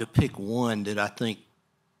hard to pick one that I think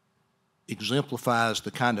exemplifies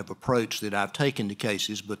the kind of approach that I've taken to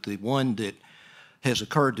cases, but the one that has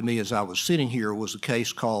occurred to me as I was sitting here was a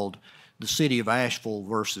case called the City of Asheville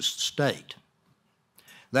versus State.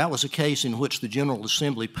 That was a case in which the General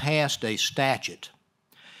Assembly passed a statute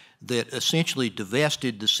that essentially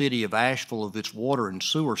divested the City of Asheville of its water and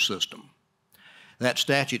sewer system. That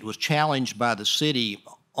statute was challenged by the city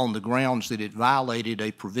on the grounds that it violated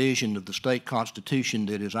a provision of the state constitution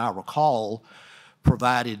that, as I recall,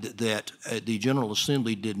 provided that the General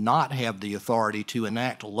Assembly did not have the authority to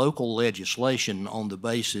enact local legislation on the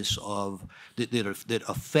basis of that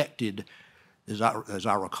affected, as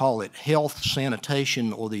I recall it, health,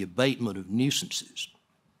 sanitation, or the abatement of nuisances.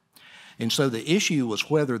 And so the issue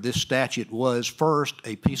was whether this statute was, first,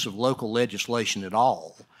 a piece of local legislation at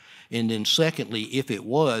all, and then secondly, if it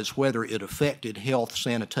was, whether it affected health,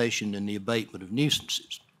 sanitation, and the abatement of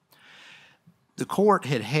nuisances. The court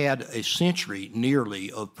had had a century, nearly,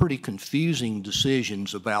 of pretty confusing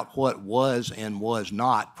decisions about what was and was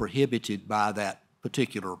not prohibited by that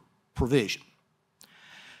particular provision.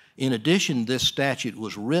 In addition, this statute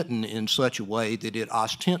was written in such a way that it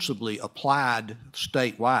ostensibly applied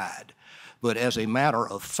statewide, but as a matter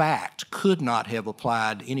of fact could not have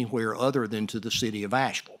applied anywhere other than to the City of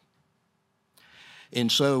Asheville.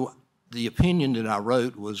 And so the opinion that I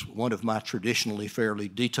wrote was one of my traditionally fairly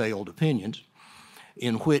detailed opinions,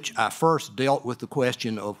 in which I first dealt with the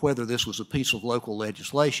question of whether this was a piece of local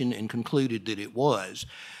legislation and concluded that it was,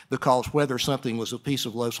 because whether something was a piece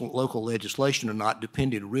of local legislation or not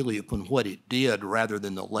depended really upon what it did rather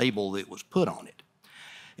than the label that was put on it.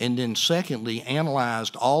 And then secondly,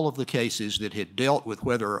 analyzed all of the cases that had dealt with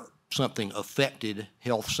whether something affected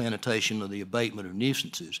health, sanitation, or the abatement of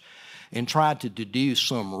nuisances, and tried to deduce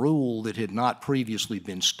some rule that had not previously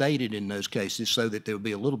been stated in those cases so that there would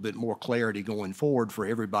be a little bit more clarity going forward for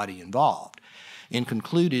everybody involved, and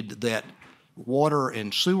concluded that water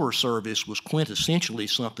and sewer service was quintessentially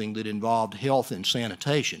something that involved health and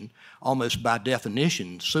sanitation. Almost by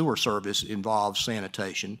definition, sewer service involves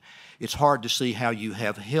sanitation. It's hard to see how you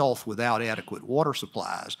have health without adequate water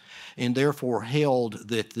supplies, and therefore held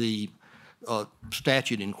that the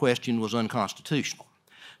statute in question was unconstitutional.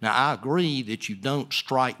 Now, I agree that you don't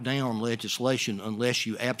strike down legislation unless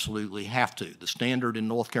you absolutely have to. The standard in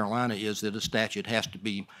North Carolina is that a statute has to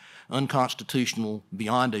be unconstitutional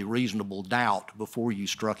beyond a reasonable doubt before you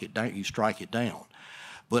strike it down.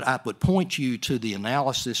 But I would point you to the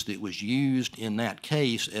analysis that was used in that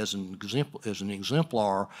case as an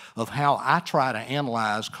exemplar of how I try to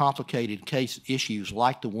analyze complicated case issues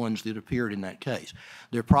like the ones that appeared in that case.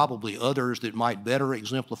 There are probably others that might better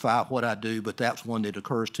exemplify what I do, but that's one that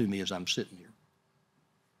occurs to me as I'm sitting here.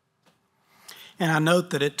 And I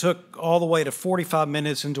note that it took all the way to 45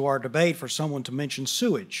 minutes into our debate for someone to mention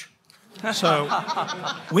sewage. So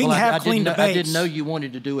we can have clean debates. I didn't know you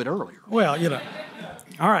wanted to do it earlier. Well, you know.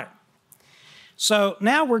 All right. So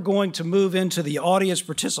now we're going to move into the audience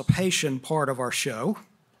participation part of our show.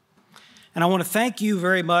 And I want to thank you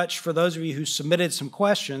very much for those of you who submitted some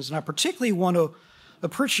questions. And I particularly want to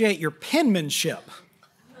appreciate your penmanship,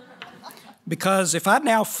 because if I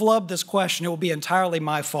now flub this question, it will be entirely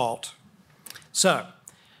my fault. So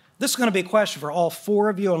this is going to be a question for all four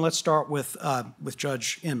of you, and let's start with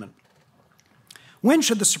Judge Inman. When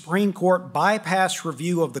should the Supreme Court bypass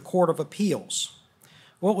review of the Court of Appeals?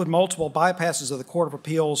 What would multiple bypasses of the Court of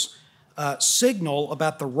Appeals signal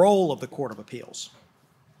about the role of the Court of Appeals?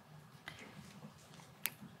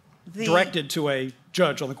 Directed to a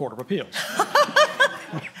judge on the Court of Appeals.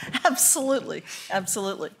 Absolutely,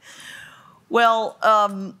 absolutely. Well,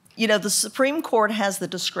 you know, the Supreme Court has the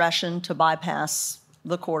discretion to bypass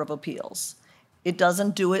the Court of Appeals. It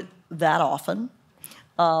doesn't do it that often.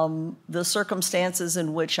 The circumstances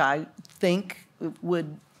in which I think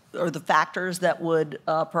would, or the factors that would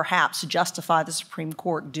perhaps justify the Supreme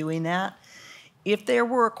Court doing that, if there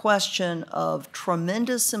were a question of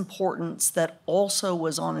tremendous importance that also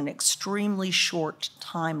was on an extremely short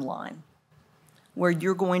timeline, where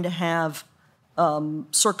you're going to have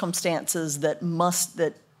circumstances that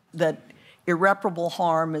irreparable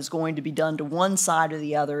harm is going to be done to one side or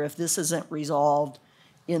the other if this isn't resolved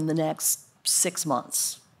in the next 6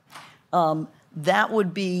 months. That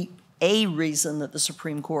would be a reason that the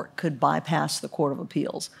Supreme Court could bypass the Court of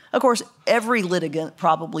Appeals. Of course, every litigant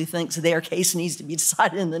probably thinks their case needs to be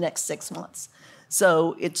decided in the next 6 months.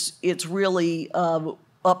 So it's really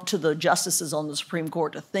up to the justices on the Supreme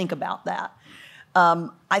Court to think about that.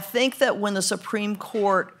 I think that when the Supreme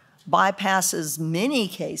Court bypasses many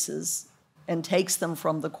cases and takes them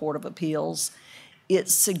from the Court of Appeals, it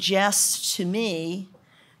suggests to me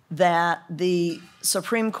that the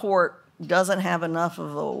Supreme Court doesn't have enough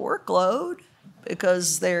of a workload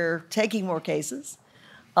because they're taking more cases.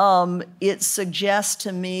 It suggests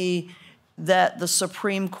to me that the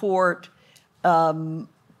Supreme Court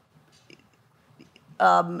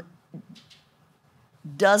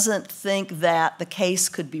doesn't think that the case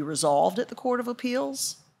could be resolved at the Court of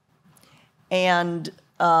Appeals, and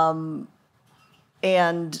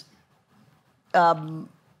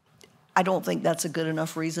I don't think that's a good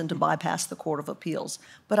enough reason to bypass the Court of Appeals.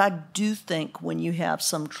 But I do think when you have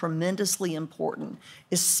some tremendously important,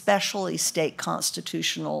 especially state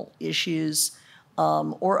constitutional issues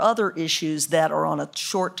or other issues that are on a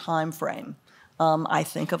short time frame, I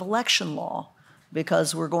think of election law,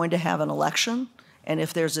 because we're going to have an election, and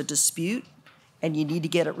if there's a dispute and you need to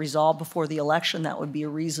get it resolved before the election, that would be a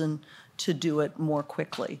reason to do it more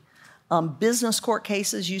quickly. Business court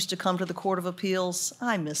cases used to come to the Court of Appeals.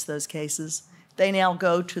 I miss those cases. They now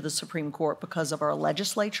go to the Supreme Court because of our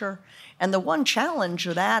legislature. And the one challenge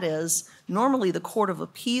of that is normally the Court of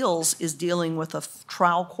Appeals is dealing with a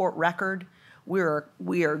trial court record. We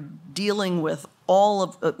are dealing with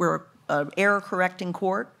we're an error correcting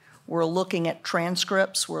court. We're looking at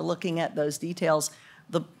transcripts. We're looking at those details.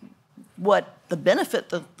 What the benefit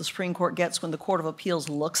that the Supreme Court gets when the Court of Appeals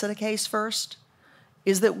looks at a case first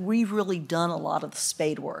is that we've really done a lot of the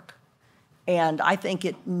spade work. And I think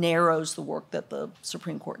it narrows the work that the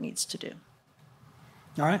Supreme Court needs to do.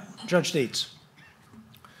 All right, Judge Dietz.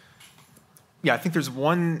 Yeah, I think there's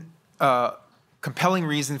one compelling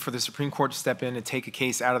reason for the Supreme Court to step in and take a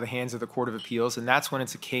case out of the hands of the Court of Appeals, and that's when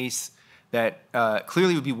it's a case that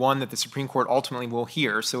clearly would be one that the Supreme Court ultimately will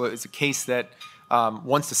hear. So it's a case that,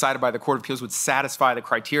 once decided by the Court of Appeals, would satisfy the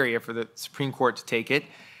criteria for the Supreme Court to take it.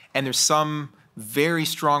 And there's some very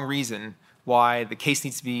strong reason why the case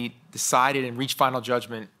needs to be decided and reach final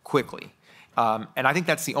judgment quickly. And I think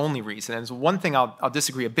that's the only reason. And so one thing I'll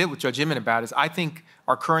disagree a bit with Judge Inman about is I think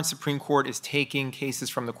our current Supreme Court is taking cases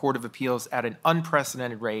from the Court of Appeals at an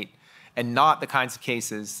unprecedented rate and not the kinds of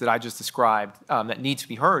cases that I just described that need to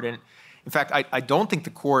be heard. And in fact, I don't think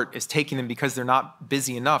the court is taking them because they're not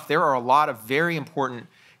busy enough. There are a lot of very important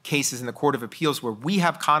cases in the Court of Appeals where we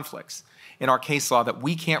have conflicts in our case law that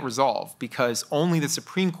we can't resolve because only the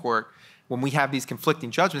Supreme Court, when we have these conflicting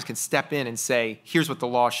judgments, can step in and say, here's what the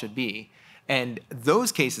law should be. And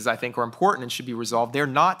those cases, I think, are important and should be resolved. They're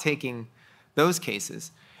not taking those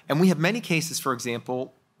cases. And we have many cases, for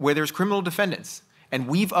example, where there's criminal defendants, and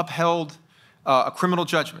we've upheld a criminal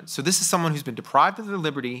judgment. So this is someone who's been deprived of their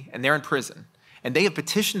liberty, and they're in prison. And they have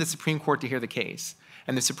petitioned the Supreme Court to hear the case.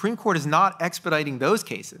 And the Supreme Court is not expediting those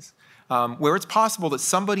cases, where it's possible that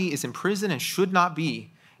somebody is in prison and should not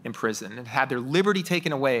be in prison and had their liberty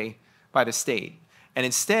taken away by the state. And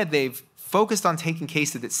instead, they've focused on taking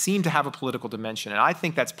cases that seem to have a political dimension. And I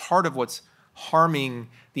think that's part of what's harming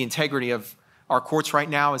the integrity of our courts right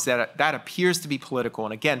now, is that that appears to be political.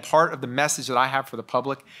 And again, part of the message that I have for the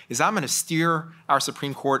public is I'm going to steer our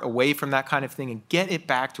Supreme Court away from that kind of thing and get it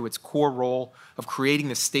back to its core role of creating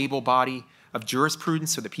the stable body of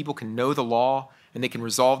jurisprudence so that people can know the law and they can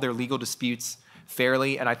resolve their legal disputes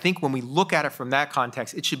fairly. And I think when we look at it from that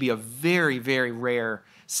context, it should be a very, very rare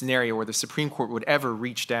scenario where the Supreme Court would ever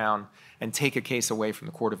reach down and take a case away from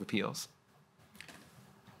the Court of Appeals.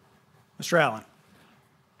 Mr. Allen.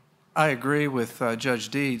 I agree with Judge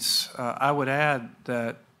Dietz. I would add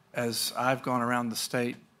that as I've gone around the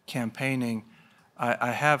state campaigning,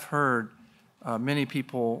 I have heard many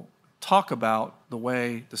people talk about the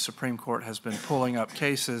way the Supreme Court has been pulling up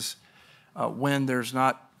cases when there's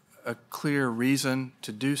not a clear reason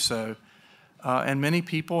to do so. And many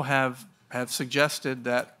people have suggested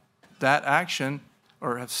that action,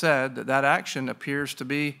 or have said that action appears to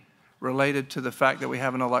be related to the fact that we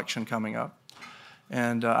have an election coming up.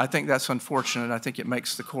 And I think that's unfortunate. I think it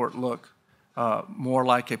makes the court look more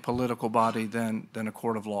like a political body than a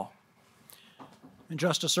court of law. And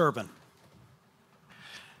Justice Ervin.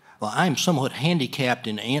 Well, I'm somewhat handicapped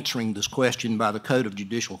in answering this question by the Code of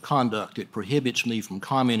Judicial Conduct. It prohibits me from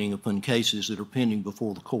commenting upon cases that are pending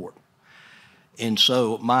before the court. And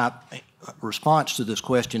so my response to this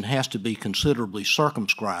question has to be considerably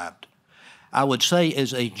circumscribed. I would say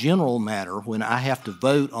as a general matter, when I have to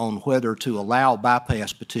vote on whether to allow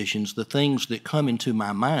bypass petitions, the things that come into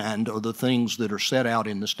my mind are the things that are set out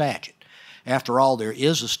in the statute. After all, there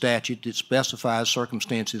is a statute that specifies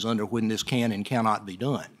circumstances under when this can and cannot be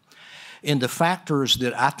done. And the factors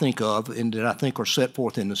that I think of and that I think are set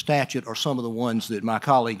forth in the statute are some of the ones that my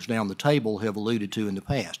colleagues down the table have alluded to in the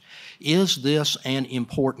past. Is this an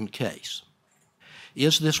important case?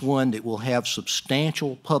 Is this one that will have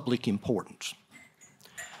substantial public importance?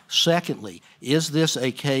 Secondly, is this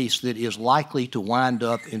a case that is likely to wind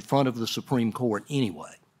up in front of the Supreme Court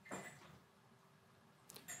anyway?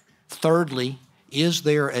 Thirdly, is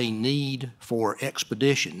there a need for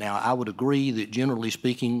expedition? Now, I would agree that generally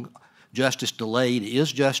speaking, justice delayed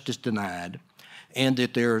is justice denied, and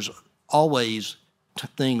that there's always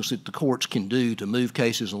things that the courts can do to move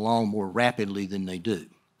cases along more rapidly than they do.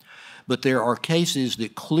 But there are cases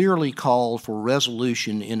that clearly call for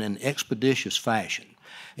resolution in an expeditious fashion.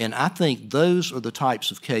 And I think those are the types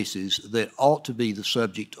of cases that ought to be the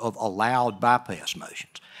subject of allowed bypass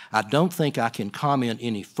motions. I don't think I can comment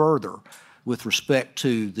any further with respect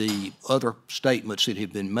to the other statements that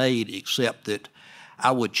have been made, except that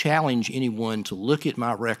I would challenge anyone to look at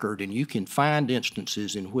my record, and you can find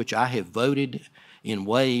instances in which I have voted in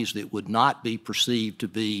ways that would not be perceived to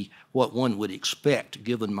be what one would expect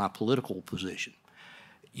given my political position.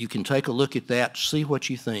 You can take a look at that, see what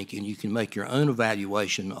you think, and you can make your own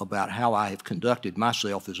evaluation about how I have conducted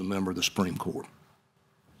myself as a member of the Supreme Court.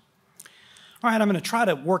 All right, I'm going to try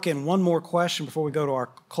to work in one more question before we go to our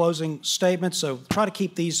closing statement, so try to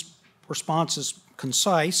keep these responses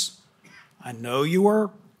concise. I know you are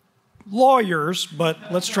lawyers, but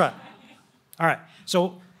let's try. All right,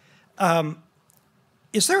 so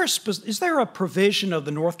is there a provision of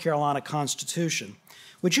the North Carolina Constitution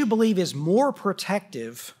which you believe is more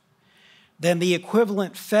protective than the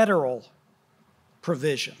equivalent federal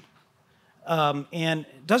provision? And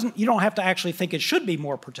you don't have to actually think it should be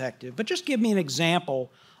more protective, but just give me an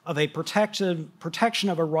example of a protection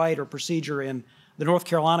of a right or procedure in the North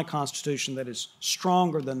Carolina Constitution that is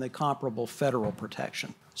stronger than the comparable federal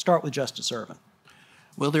protection. Start with Justice Ervin.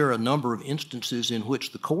 Well, there are a number of instances in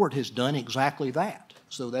which the court has done exactly that.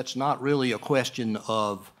 So that's not really a question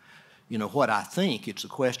of, what I think. It's a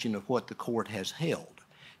question of what the court has held.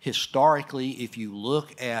 Historically, if you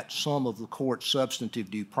look at some of the court's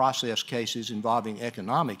substantive due process cases involving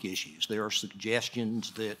economic issues, there are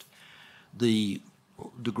suggestions that the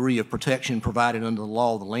degree of protection provided under the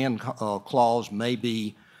law of the land clause may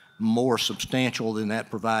be more substantial than that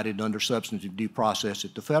provided under substantive due process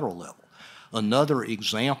at the federal level. Another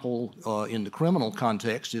example in the criminal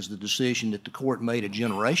context is the decision that the court made a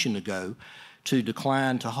generation ago to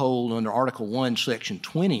decline to hold under Article 1, Section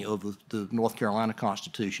 20 of the North Carolina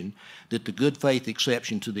Constitution that the good faith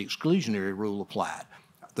exception to the exclusionary rule applied.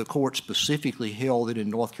 The court specifically held that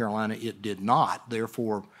in North Carolina it did not,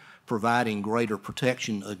 therefore providing greater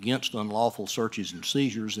protection against unlawful searches and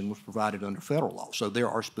seizures than was provided under federal law. So there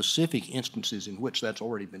are specific instances in which that's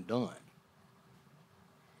already been done.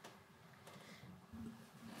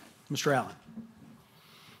 Mr. Allen.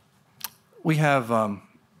 We have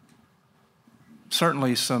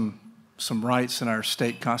certainly some rights in our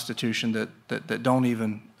state constitution that don't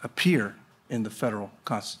even appear in the federal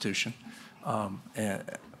constitution. And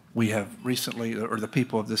we have recently, or the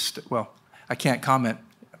people of this, well, I can't comment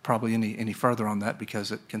probably any further on that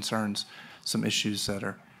because it concerns some issues that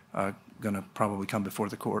are going to probably come before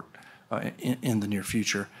the court in the near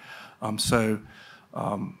future. So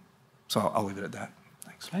I'll leave it at that.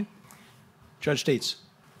 Thanks. Okay. Judge Dietz.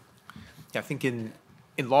 Yeah, I think in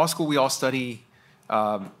law school we all study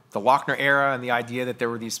the Lochner era and the idea that there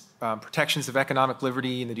were these protections of economic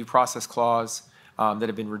liberty in the Due Process Clause that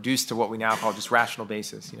have been reduced to what we now call just rational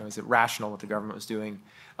basis. Is it rational what the government was doing?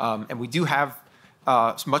 And we do have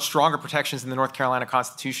much stronger protections in the North Carolina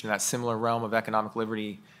Constitution, that similar realm of economic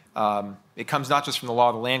liberty. It comes not just from the law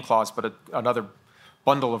of the land clause, but another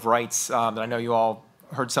bundle of rights that I know you all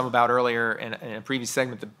heard some about earlier in a previous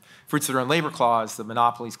segment, the Fruits of Their Own Labor Clause, the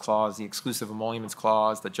Monopolies Clause, the Exclusive Emoluments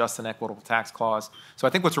Clause, the Just and Equitable Tax Clause. So I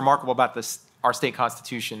think what's remarkable about our state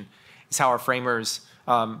constitution is how our framers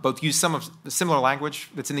both use some of the similar language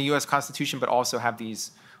that's in the U.S. Constitution, but also have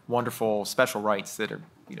these wonderful special rights that are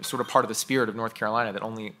sort of part of the spirit of North Carolina that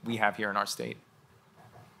only we have here in our state.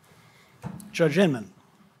 Judge Inman.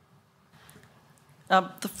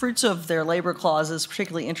 The Fruits of Their Labor Clause is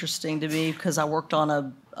particularly interesting to me because I worked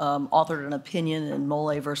on authored an opinion in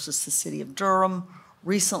Mole versus the City of Durham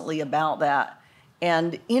recently about that.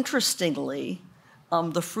 And interestingly,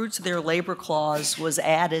 the Fruits of Their Labor Clause was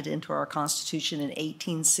added into our Constitution in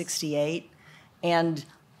 1868. And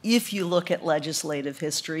if you look at legislative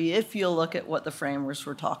history, if you look at what the framers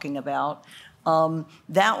were talking about,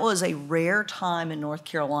 that was a rare time in North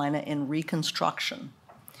Carolina in Reconstruction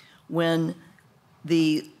when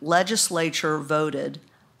the legislature voted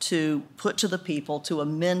to put to the people to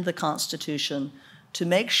amend the Constitution to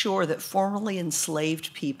make sure that formerly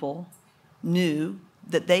enslaved people knew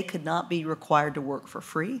that they could not be required to work for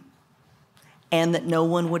free and that no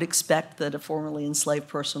one would expect that a formerly enslaved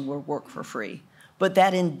person would work for free. but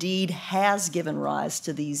that indeed has given rise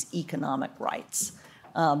to these economic rights.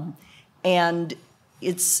 And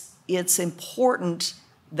it's important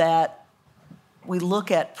that we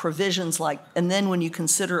look at provisions like, and then when you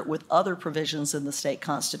consider it with other provisions in the state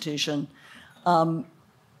constitution,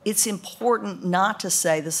 it's important not to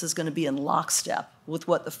say this is going to be in lockstep with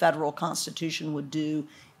what the federal constitution would do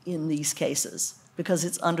in these cases, because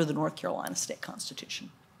it's under the North Carolina state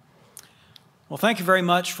constitution. Well, thank you very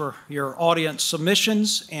much for your audience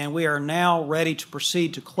submissions, and we are now ready to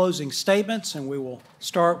proceed to closing statements, and we will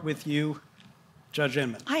start with you, Judge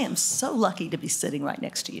Inman. I am so lucky to be sitting right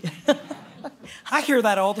next to you. I hear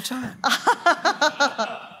that all the time.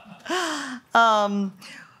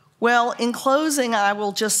 Well, in closing, I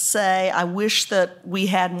will just say I wish that we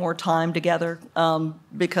had more time together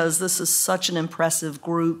because this is such an impressive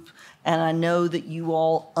group, and I know that you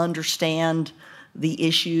all understand the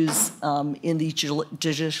issues in these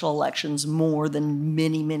judicial elections more than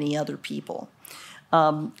many, many other people.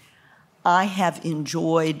 I have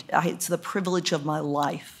enjoyed, it's the privilege of my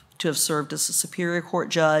life to have served as a Superior Court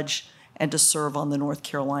judge and to serve on the North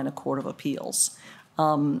Carolina Court of Appeals.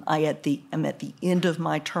 I'm at the end of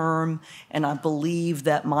my term, and I believe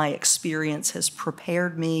that my experience has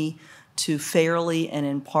prepared me to fairly and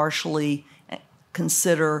impartially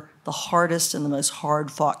consider the hardest and the most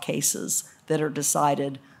hard-fought cases that are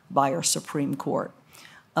decided by our Supreme Court.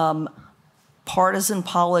 Partisan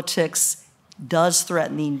politics does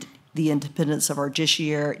threaten the independence of our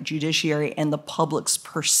judiciary and the public's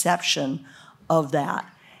perception of that.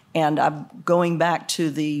 And I'm going back to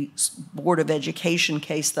the Board of Education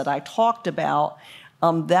case that I talked about.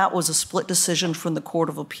 That was a split decision from the Court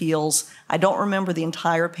of Appeals. I don't remember the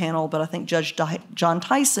entire panel, but I think Judge John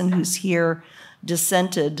Tyson, who's here,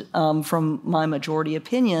 dissented from my majority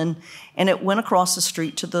opinion, and it went across the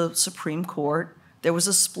street to the Supreme Court. There was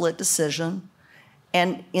a split decision,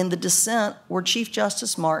 and in the dissent were Chief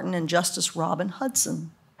Justice Martin and Justice Robin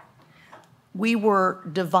Hudson. We were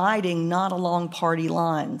dividing not along party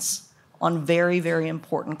lines on very, very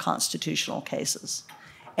important constitutional cases.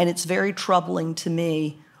 And it's very troubling to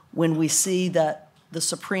me when we see that the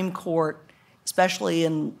Supreme Court, especially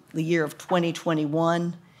in the year of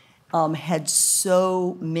 2021, had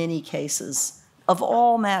so many cases of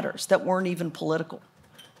all matters that weren't even political,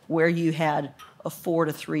 where you had a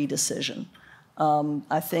 4-3 decision.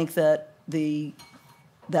 I think that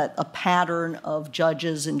a pattern of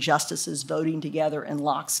judges and justices voting together in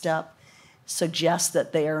lockstep suggests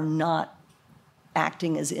that they are not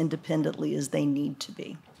acting as independently as they need to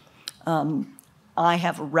be. I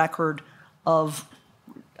have a record of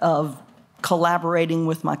collaborating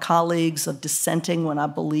with my colleagues, of dissenting when I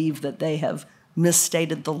believe that they have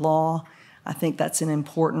misstated the law. I think that's an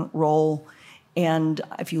important role. And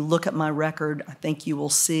if you look at my record, I think you will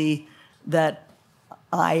see that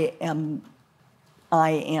I am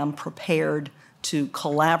prepared to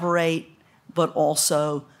collaborate, but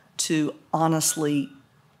also to honestly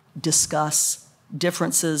discuss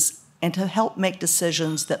differences and to help make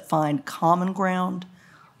decisions that find common ground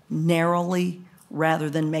narrowly rather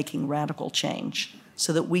than making radical change,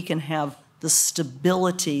 so that we can have the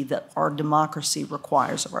stability that our democracy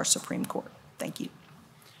requires of our Supreme Court. Thank you.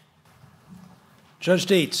 Judge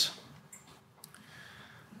Dietz.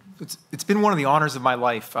 It's been one of the honors of my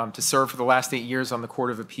life to serve for the last 8 years on the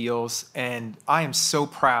Court of Appeals, and I am so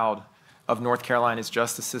proud of North Carolina's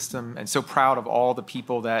justice system and so proud of all the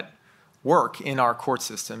people that work in our court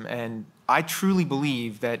system. And I truly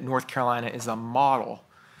believe that North Carolina is a model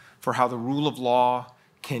for how the rule of law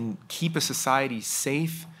can keep a society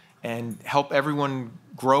safe and help everyone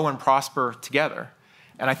grow and prosper together.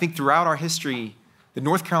 And I think throughout our history, the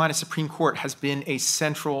North Carolina Supreme Court has been a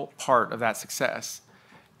central part of that success.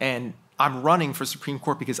 And I'm running for Supreme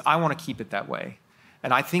Court because I want to keep it that way.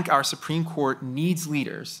 And I think our Supreme Court needs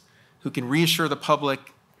leaders who can reassure the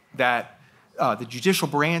public that the judicial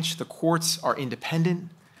branch, the courts, are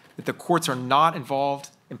independent, that the courts are not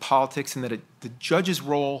involved in politics, and that the judge's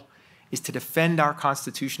role is to defend our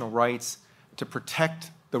constitutional rights, to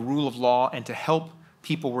protect the rule of law, and to help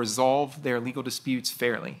people resolve their legal disputes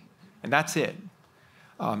fairly. And that's it.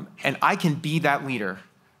 And I can be that leader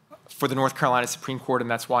for the North Carolina Supreme Court,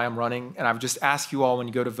 and that's why I'm running. And I would just ask you all, when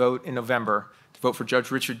you go to vote in November, to vote for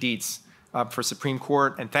Judge Richard Dietz for Supreme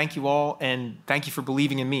Court. And thank you all, and thank you for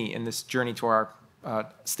believing in me in this journey to our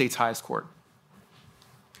state's highest court.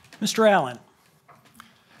 Mr. Allen.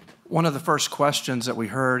 One of the first questions that we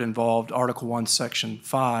heard involved Article 1, Section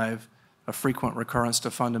 5, a frequent recurrence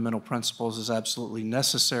to fundamental principles is absolutely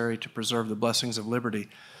necessary to preserve the blessings of liberty.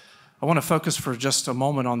 I want to focus for just a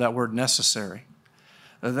moment on that word necessary.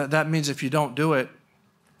 That means if you don't do it,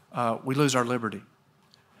 we lose our liberty.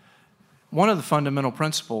 One of the fundamental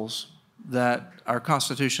principles that our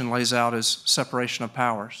Constitution lays out is separation of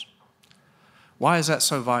powers. Why is that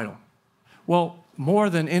so vital? Well, more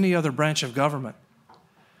than any other branch of government,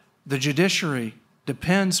 the judiciary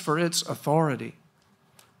depends for its authority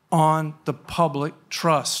on the public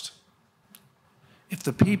trust. If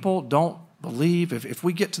the people don't believe, if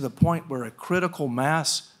we get to the point where a critical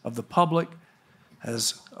mass of the public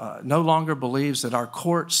has no longer believes that our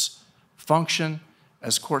courts function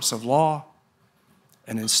as courts of law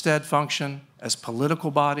and instead function as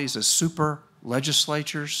political bodies, as super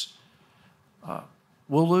legislatures,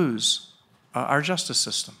 we'll lose our justice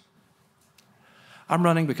system. I'm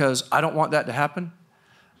running because I don't want that to happen.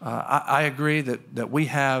 I agree that we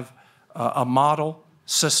have a model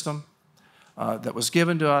system that was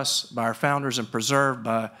given to us by our founders and preserved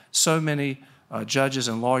by so many judges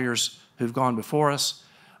and lawyers who've gone before us,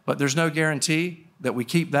 but there's no guarantee that we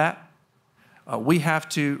keep that. We have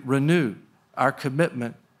to renew our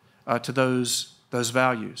commitment to those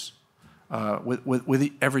values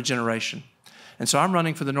with every generation. And so I'm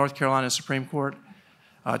running for the North Carolina Supreme Court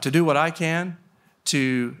to do what I can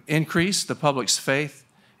to increase the public's faith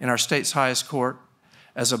in our state's highest court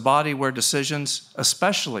as a body where decisions,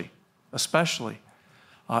 especially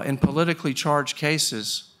in politically charged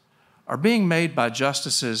cases, are being made by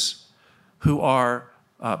justices who are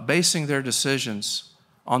basing their decisions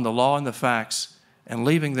on the law and the facts and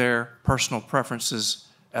leaving their personal preferences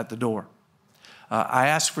at the door. I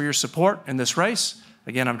ask for your support in this race.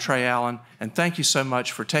 Again, I'm Trey Allen, and thank you so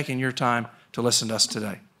much for taking your time to listen to us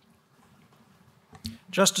today.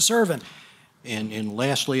 Justice Ervin. And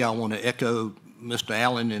lastly, I want to echo Mr.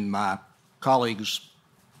 Allen and my colleagues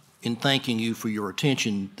in thanking you for your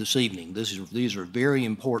attention this evening. These are very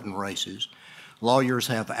important races. Lawyers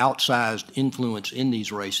have outsized influence in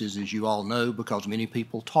these races, as you all know, because many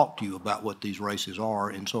people talk to you about what these races are,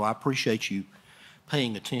 and so I appreciate you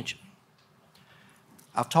paying attention.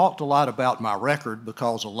 I've talked a lot about my record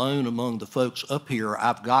because alone among the folks up here,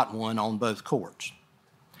 I've got one on both courts.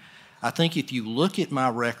 I think if you look at my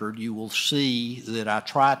record, you will see that I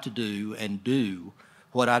try to do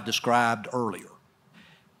what I described earlier.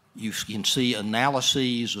 You can see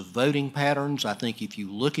analyses of voting patterns. I think if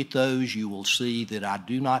you look at those, you will see that I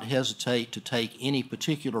do not hesitate to take any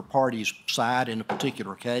particular party's side in a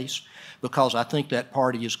particular case because I think that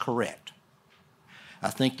party is correct. I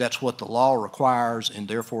think that's what the law requires, and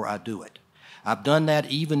therefore I do it. I've done that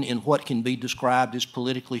even in what can be described as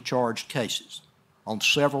politically charged cases on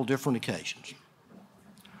several different occasions.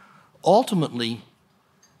 Ultimately,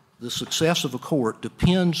 the success of a court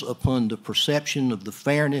depends upon the perception of the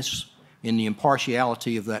fairness and the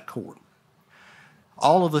impartiality of that court.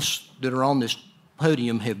 All of us that are on this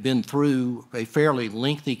podium have been through a fairly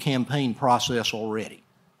lengthy campaign process already.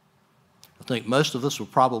 I think most of us will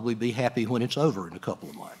probably be happy when it's over in a couple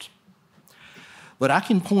of months. But I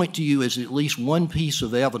can point to you as at least one piece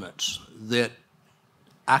of evidence that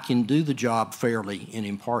I can do the job fairly and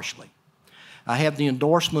impartially. I have the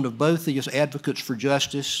endorsement of both the Advocates for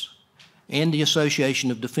Justice and the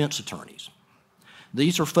Association of Defense Attorneys.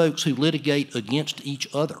 These are folks who litigate against each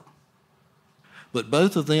other, but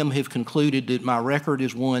both of them have concluded that my record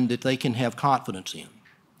is one that they can have confidence in.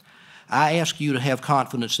 I ask you to have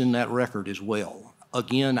confidence in that record as well.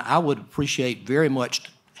 Again, I would appreciate very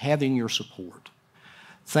much having your support.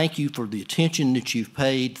 Thank you for the attention that you've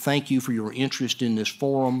paid. Thank you for your interest in this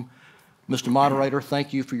forum. Mr. Moderator,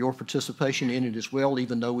 thank you for your participation in it as well,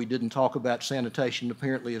 even though we didn't talk about sanitation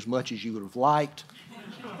apparently as much as you would have liked.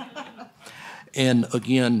 And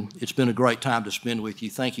again, it's been a great time to spend with you.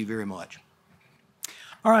 Thank you very much.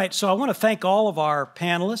 All right, so I want to thank all of our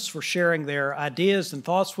panelists for sharing their ideas and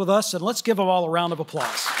thoughts with us, and let's give them all a round of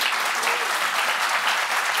applause.